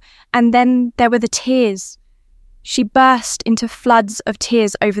insatiable," and then there were the tears. She burst into floods of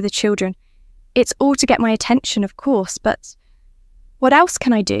tears over the children. "It's all to get my attention, of course, but what else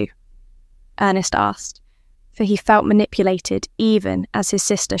can I do?" Ernest asked, for he felt manipulated even as his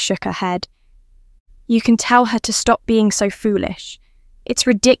sister shook her head. "You can tell her to stop being so foolish. It's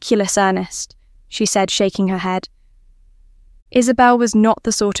ridiculous, Ernest," she said, shaking her head. Isabel was not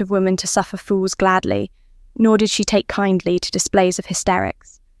the sort of woman to suffer fools gladly, nor did she take kindly to displays of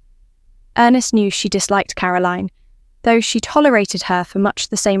hysterics. Ernest knew she disliked Caroline, though she tolerated her for much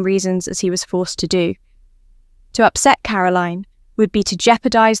the same reasons as he was forced to do. To upset Caroline would be to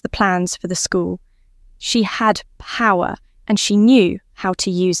jeopardise the plans for the school. She had power, and she knew how to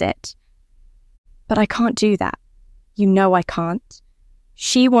use it. "But I can't do that. You know I can't.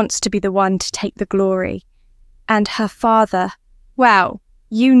 She wants to be the one to take the glory. And her father, well,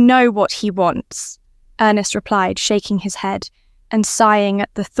 you know what he wants," Ernest replied, shaking his head and sighing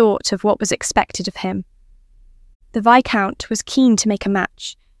at the thought of what was expected of him. The Viscount was keen to make a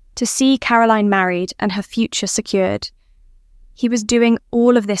match, to see Caroline married and her future secured. He was doing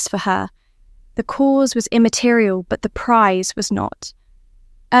all of this for her. The cause was immaterial, but the prize was not.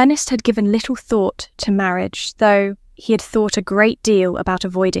 Ernest had given little thought to marriage, though he had thought a great deal about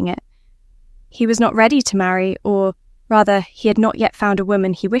avoiding it. He was not ready to marry, or rather, he had not yet found a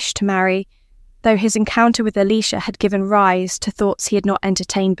woman he wished to marry, though his encounter with Alicia had given rise to thoughts he had not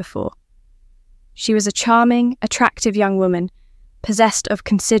entertained before. She was a charming, attractive young woman, possessed of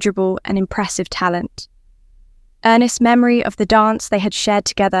considerable and impressive talent. Ernest's memory of the dance they had shared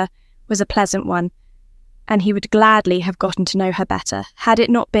together was a pleasant one, and he would gladly have gotten to know her better had it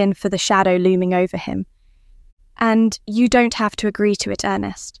not been for the shadow looming over him. "And you don't have to agree to it,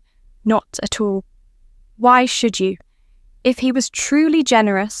 Ernest. Not at all. Why should you? If he was truly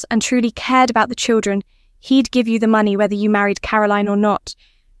generous and truly cared about the children, he'd give you the money whether you married Caroline or not.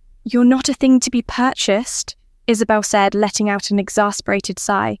 You're not a thing to be purchased," Isabel said, letting out an exasperated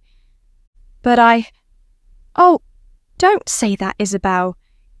sigh. "But Oh, don't say that, Isabel.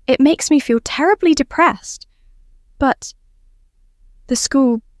 It makes me feel terribly depressed. But the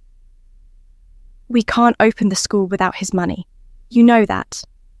school... We can't open the school without his money. You know that,"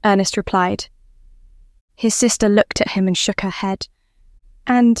 Ernest replied. His sister looked at him and shook her head.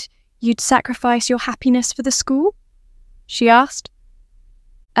 "And you'd sacrifice your happiness for the school?" she asked.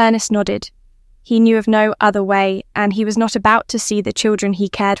 Ernest nodded. He knew of no other way, and he was not about to see the children he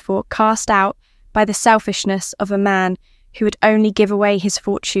cared for cast out by the selfishness of a man who would only give away his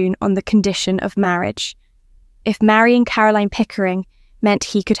fortune on the condition of marriage. If marrying Caroline Pickering meant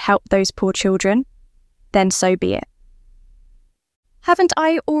he could help those poor children, then so be it. "Haven't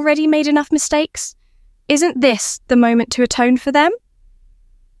I already made enough mistakes? Isn't this the moment to atone for them?"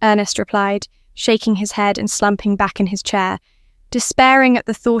 Ernest replied, shaking his head and slumping back in his chair, despairing at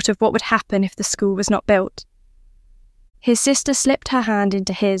the thought of what would happen if the school was not built. His sister slipped her hand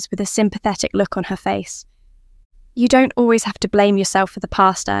into his with a sympathetic look on her face. "You don't always have to blame yourself for the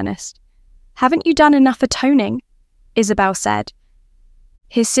past, Ernest. Haven't you done enough atoning?" Isabel said.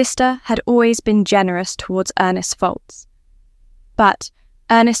 His sister had always been generous towards Ernest's faults. But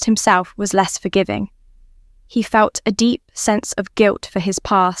Ernest himself was less forgiving. He felt a deep sense of guilt for his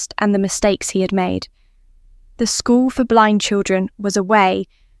past and the mistakes he had made. The school for blind children was a way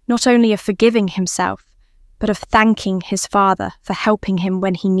not only of forgiving himself, but of thanking his father for helping him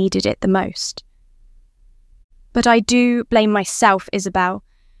when he needed it the most. "But I do blame myself, Isabel.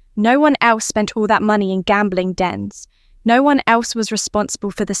 No one else spent all that money in gambling dens. No one else was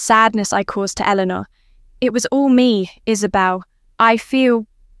responsible for the sadness I caused to Eleanor. It was all me, Isabel. I feel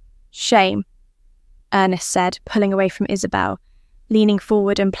shame," Ernest said, pulling away from Isabel, leaning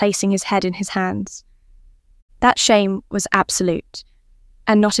forward and placing his head in his hands. That shame was absolute,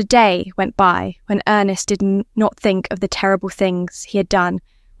 and not a day went by when Ernest did not think of the terrible things he had done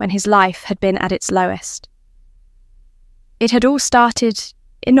when his life had been at its lowest. It had all started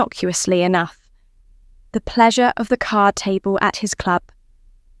innocuously enough, the pleasure of the card table at his club.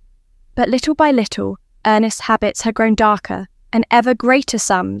 But little by little, Ernest's habits had grown darker, and ever greater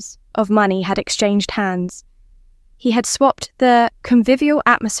sums of money had exchanged hands. He had swapped the convivial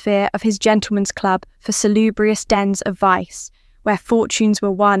atmosphere of his gentleman's club for salubrious dens of vice, where fortunes were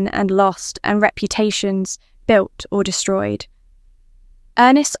won and lost and reputations built or destroyed.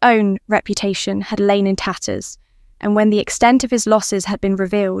 Ernest's own reputation had lain in tatters, and when the extent of his losses had been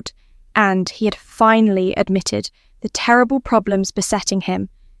revealed, and he had finally admitted the terrible problems besetting him,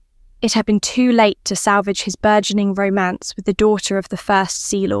 it had been too late to salvage his burgeoning romance with the daughter of the first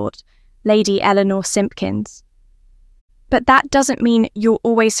Sea Lord, Lady Eleanor Simpkins. "But that doesn't mean you'll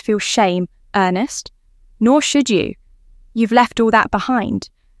always feel shame, Ernest. Nor should you. You've left all that behind.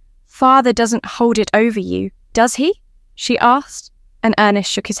 Father doesn't hold it over you, does he?" she asked, and Ernest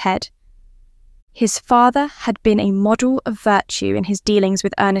shook his head. His father had been a model of virtue in his dealings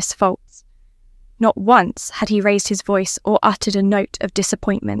with Ernest's faults. Not once had he raised his voice or uttered a note of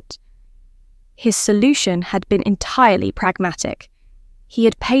disappointment. His solution had been entirely pragmatic. He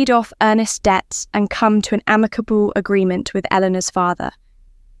had paid off Ernest's debts and come to an amicable agreement with Eleanor's father.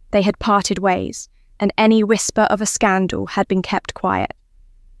 They had parted ways, and any whisper of a scandal had been kept quiet.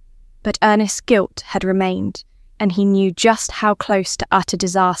 But Ernest's guilt had remained, and he knew just how close to utter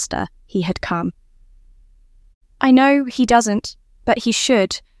disaster he had come. "I know he doesn't, but he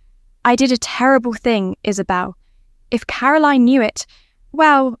should. I did a terrible thing, Isabel. If Caroline knew it,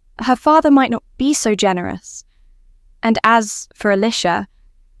 well, her father might not be so generous. And as for Alicia,"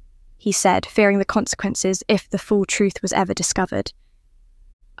 he said, fearing the consequences if the full truth was ever discovered,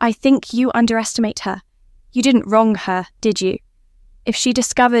 "I think you underestimate her. You didn't wrong her, did you? If she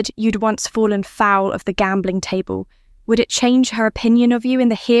discovered you'd once fallen foul of the gambling table, would it change her opinion of you in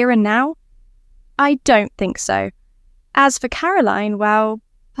the here and now? I don't think so. As for Caroline, well,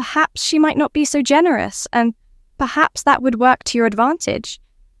 perhaps she might not be so generous, and perhaps that would work to your advantage.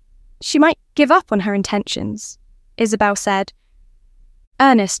 She might give up on her intentions," Isabel said.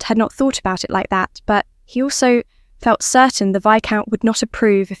 Ernest had not thought about it like that, but he also felt certain the Viscount would not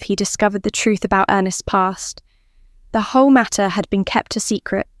approve if he discovered the truth about Ernest's past. The whole matter had been kept a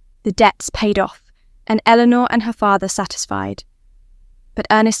secret, the debts paid off, and Eleanor and her father satisfied. But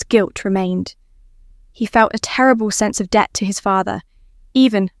Ernest's guilt remained. He felt a terrible sense of debt to his father,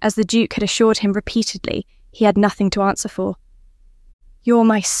 even as the Duke had assured him repeatedly he had nothing to answer for. "You're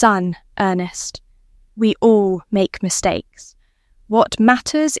my son, Ernest. We all make mistakes. What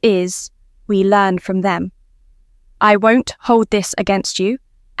matters is we learn from them. I won't hold this against you,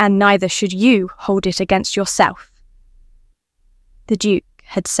 and neither should you hold it against yourself," the Duke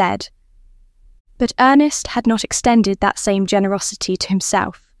had said. But Ernest had not extended that same generosity to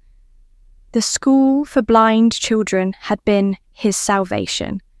himself. The school for blind children had been his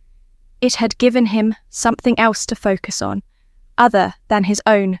salvation. It had given him something else to focus on, other than his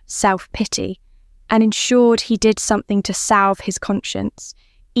own self-pity, and ensured he did something to salve his conscience,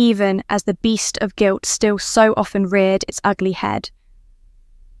 even as the beast of guilt still so often reared its ugly head.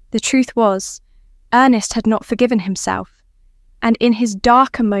 The truth was, Ernest had not forgiven himself, and in his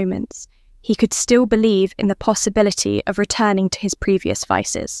darker moments, he could still believe in the possibility of returning to his previous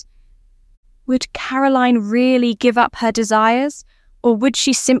vices. Would Caroline really give up her desires, or would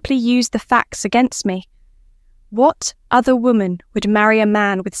she simply use the facts against me? What other woman would marry a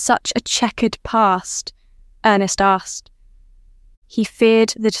man with such a checkered past? Ernest asked. He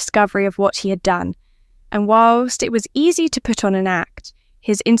feared the discovery of what he had done, and whilst it was easy to put on an act,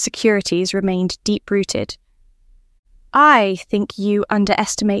 his insecurities remained deep-rooted. "I think you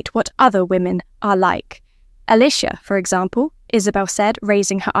underestimate what other women are like. Alicia, for example," Isabel said,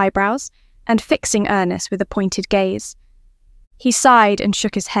 raising her eyebrows and fixing Ernest with a pointed gaze. He sighed and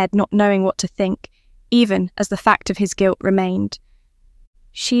shook his head, not knowing what to think, even as the fact of his guilt remained.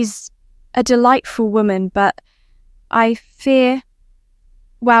 She's a delightful woman, but I fear...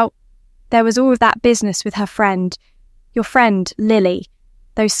 Well, there was all of that business with her friend. Your friend, Lily.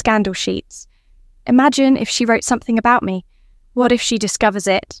 Those scandal sheets. Imagine if she wrote something about me. What if she discovers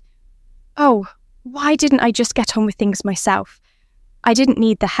it? Oh, why didn't I just get on with things myself? I didn't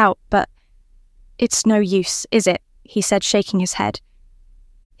need the help, but... It's no use, is it? He said, shaking his head.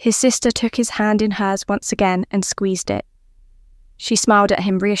 His sister took his hand in hers once again and squeezed it. She smiled at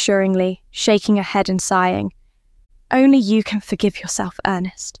him reassuringly, shaking her head and sighing. Only you can forgive yourself,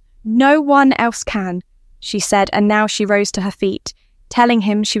 Ernest. No one else can, she said, and now she rose to her feet, telling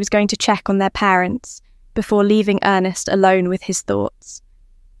him she was going to check on their parents, before leaving Ernest alone with his thoughts.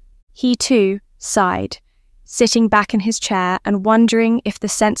 He too sighed, sitting back in his chair and wondering if the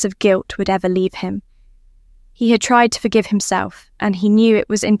sense of guilt would ever leave him. He had tried to forgive himself, and he knew it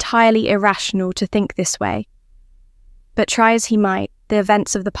was entirely irrational to think this way. But try as he might, the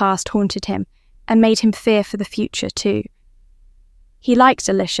events of the past haunted him, and made him fear for the future too. He liked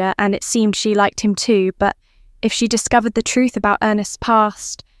Alicia, and it seemed she liked him too, but if she discovered the truth about Ernest's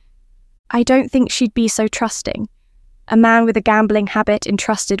past, I don't think she'd be so trusting. A man with a gambling habit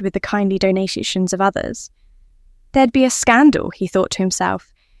entrusted with the kindly donations of others. There'd be a scandal, he thought to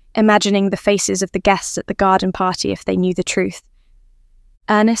himself, imagining the faces of the guests at the garden party if they knew the truth.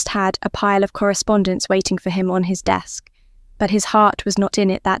 Ernest had a pile of correspondence waiting for him on his desk, but his heart was not in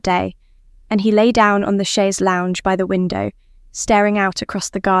it that day, and he lay down on the chaise lounge by the window, staring out across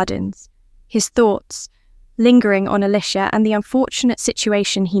the gardens, his thoughts lingering on Alicia and the unfortunate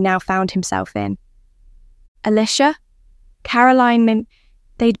situation he now found himself in. Alicia? Caroline,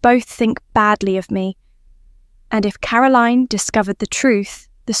 they'd both think badly of me. And if Caroline discovered the truth,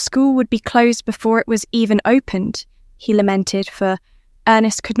 the school would be closed before it was even opened, he lamented, for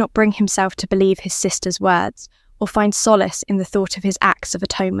Ernest could not bring himself to believe his sister's words or find solace in the thought of his acts of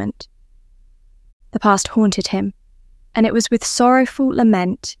atonement. The past haunted him, and it was with sorrowful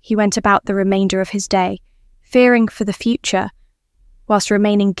lament he went about the remainder of his day, fearing for the future, whilst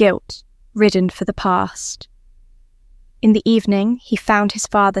remaining guilt-ridden for the past. In the evening, he found his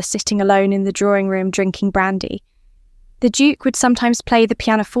father sitting alone in the drawing-room drinking brandy. The Duke would sometimes play the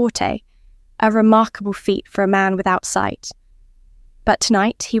pianoforte, a remarkable feat for a man without sight. But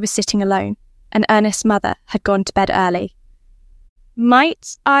tonight he was sitting alone, and Ernest's mother had gone to bed early.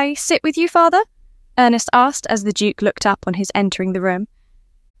 "Might I sit with you, father?" Ernest asked as the Duke looked up on his entering the room.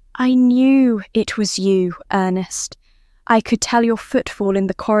 "I knew it was you, Ernest. I could tell your footfall in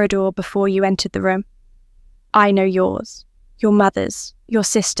the corridor before you entered the room. I know yours, your mother's, your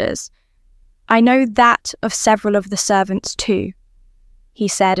sister's. I know that of several of the servants too," he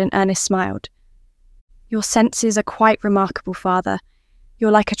said, and Ernest smiled. "Your senses are quite remarkable, father.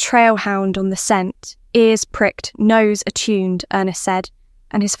 You're like a trail hound on the scent, ears pricked, nose attuned," Ernest said,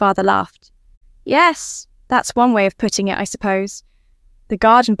 and his father laughed. "Yes, that's one way of putting it, I suppose. The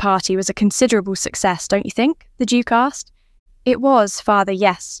garden party was a considerable success, don't you think?" the Duke asked. "It was, father,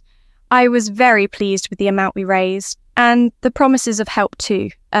 yes. I was very pleased with the amount we raised, and the promises of help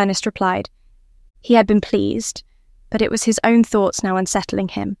too," Ernest replied. He had been pleased, but it was his own thoughts now unsettling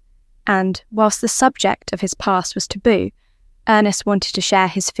him, and, whilst the subject of his past was taboo, Ernest wanted to share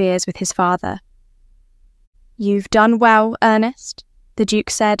his fears with his father. "You've done well, Ernest," the Duke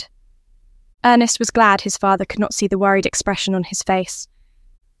said. Ernest was glad his father could not see the worried expression on his face.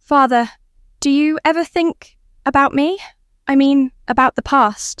 "Father, do you ever think about me? I mean, about the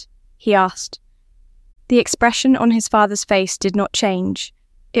past?" he asked. The expression on his father's face did not change.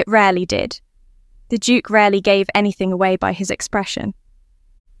 It rarely did. The Duke rarely gave anything away by his expression.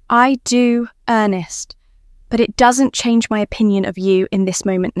 "I do, Ernest, but it doesn't change my opinion of you in this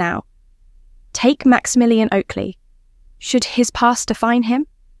moment now. Take Maximilian Oakley. Should his past define him?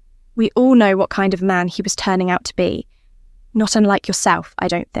 We all know what kind of man he was turning out to be. Not unlike yourself, I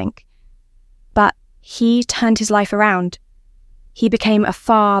don't think. But he turned his life around. He became a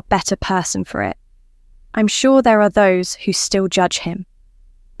far better person for it. I'm sure there are those who still judge him,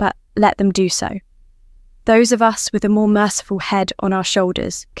 but let them do so. Those of us with a more merciful head on our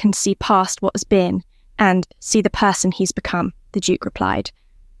shoulders can see past what has been and see the person he's become," the Duke replied.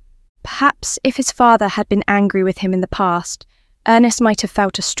 Perhaps if his father had been angry with him in the past, Ernest might have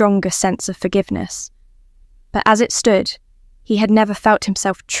felt a stronger sense of forgiveness. But as it stood, he had never felt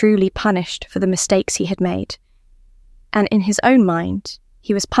himself truly punished for the mistakes he had made. And in his own mind,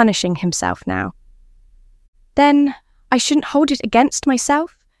 he was punishing himself now. "Then I shouldn't hold it against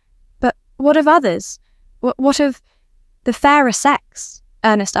myself? But what of others? What of the fairer sex?"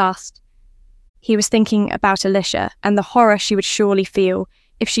 Ernest asked. He was thinking about Alicia and the horror she would surely feel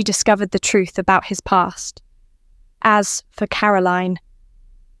if she discovered the truth about his past. As for Caroline,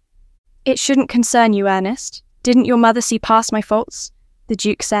 It shouldn't concern you, Ernest. Didn't your mother see past my faults? The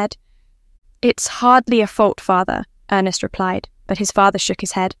Duke said. It's hardly a fault, father, Ernest replied, but his father shook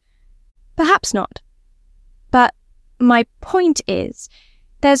his head. Perhaps not. But my point is,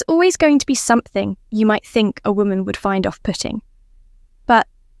 there's always going to be something you might think a woman would find off-putting. But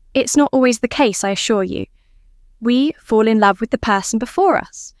it's not always the case, I assure you. We fall in love with the person before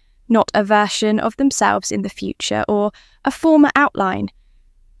us, not a version of themselves in the future or a former outline.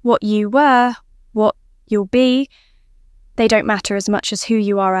 What you were, what you'll be, they don't matter as much as who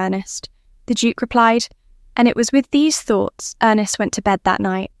you are, Ernest, the Duke replied, and it was with these thoughts Ernest went to bed that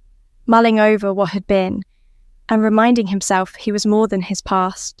night, mulling over what had been, and reminding himself he was more than his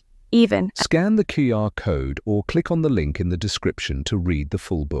past, even... Scan the QR code or click on the link in the description to read the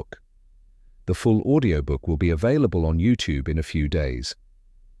full book. The full audiobook will be available on YouTube in a few days.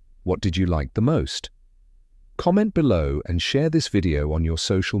 What did you like the most? Comment below and share this video on your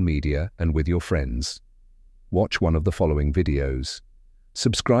social media and with your friends. Watch one of the following videos.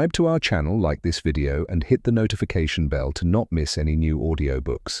 Subscribe to our channel, like this video, and hit the notification bell to not miss any new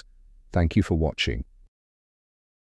audiobooks. Thank you for watching.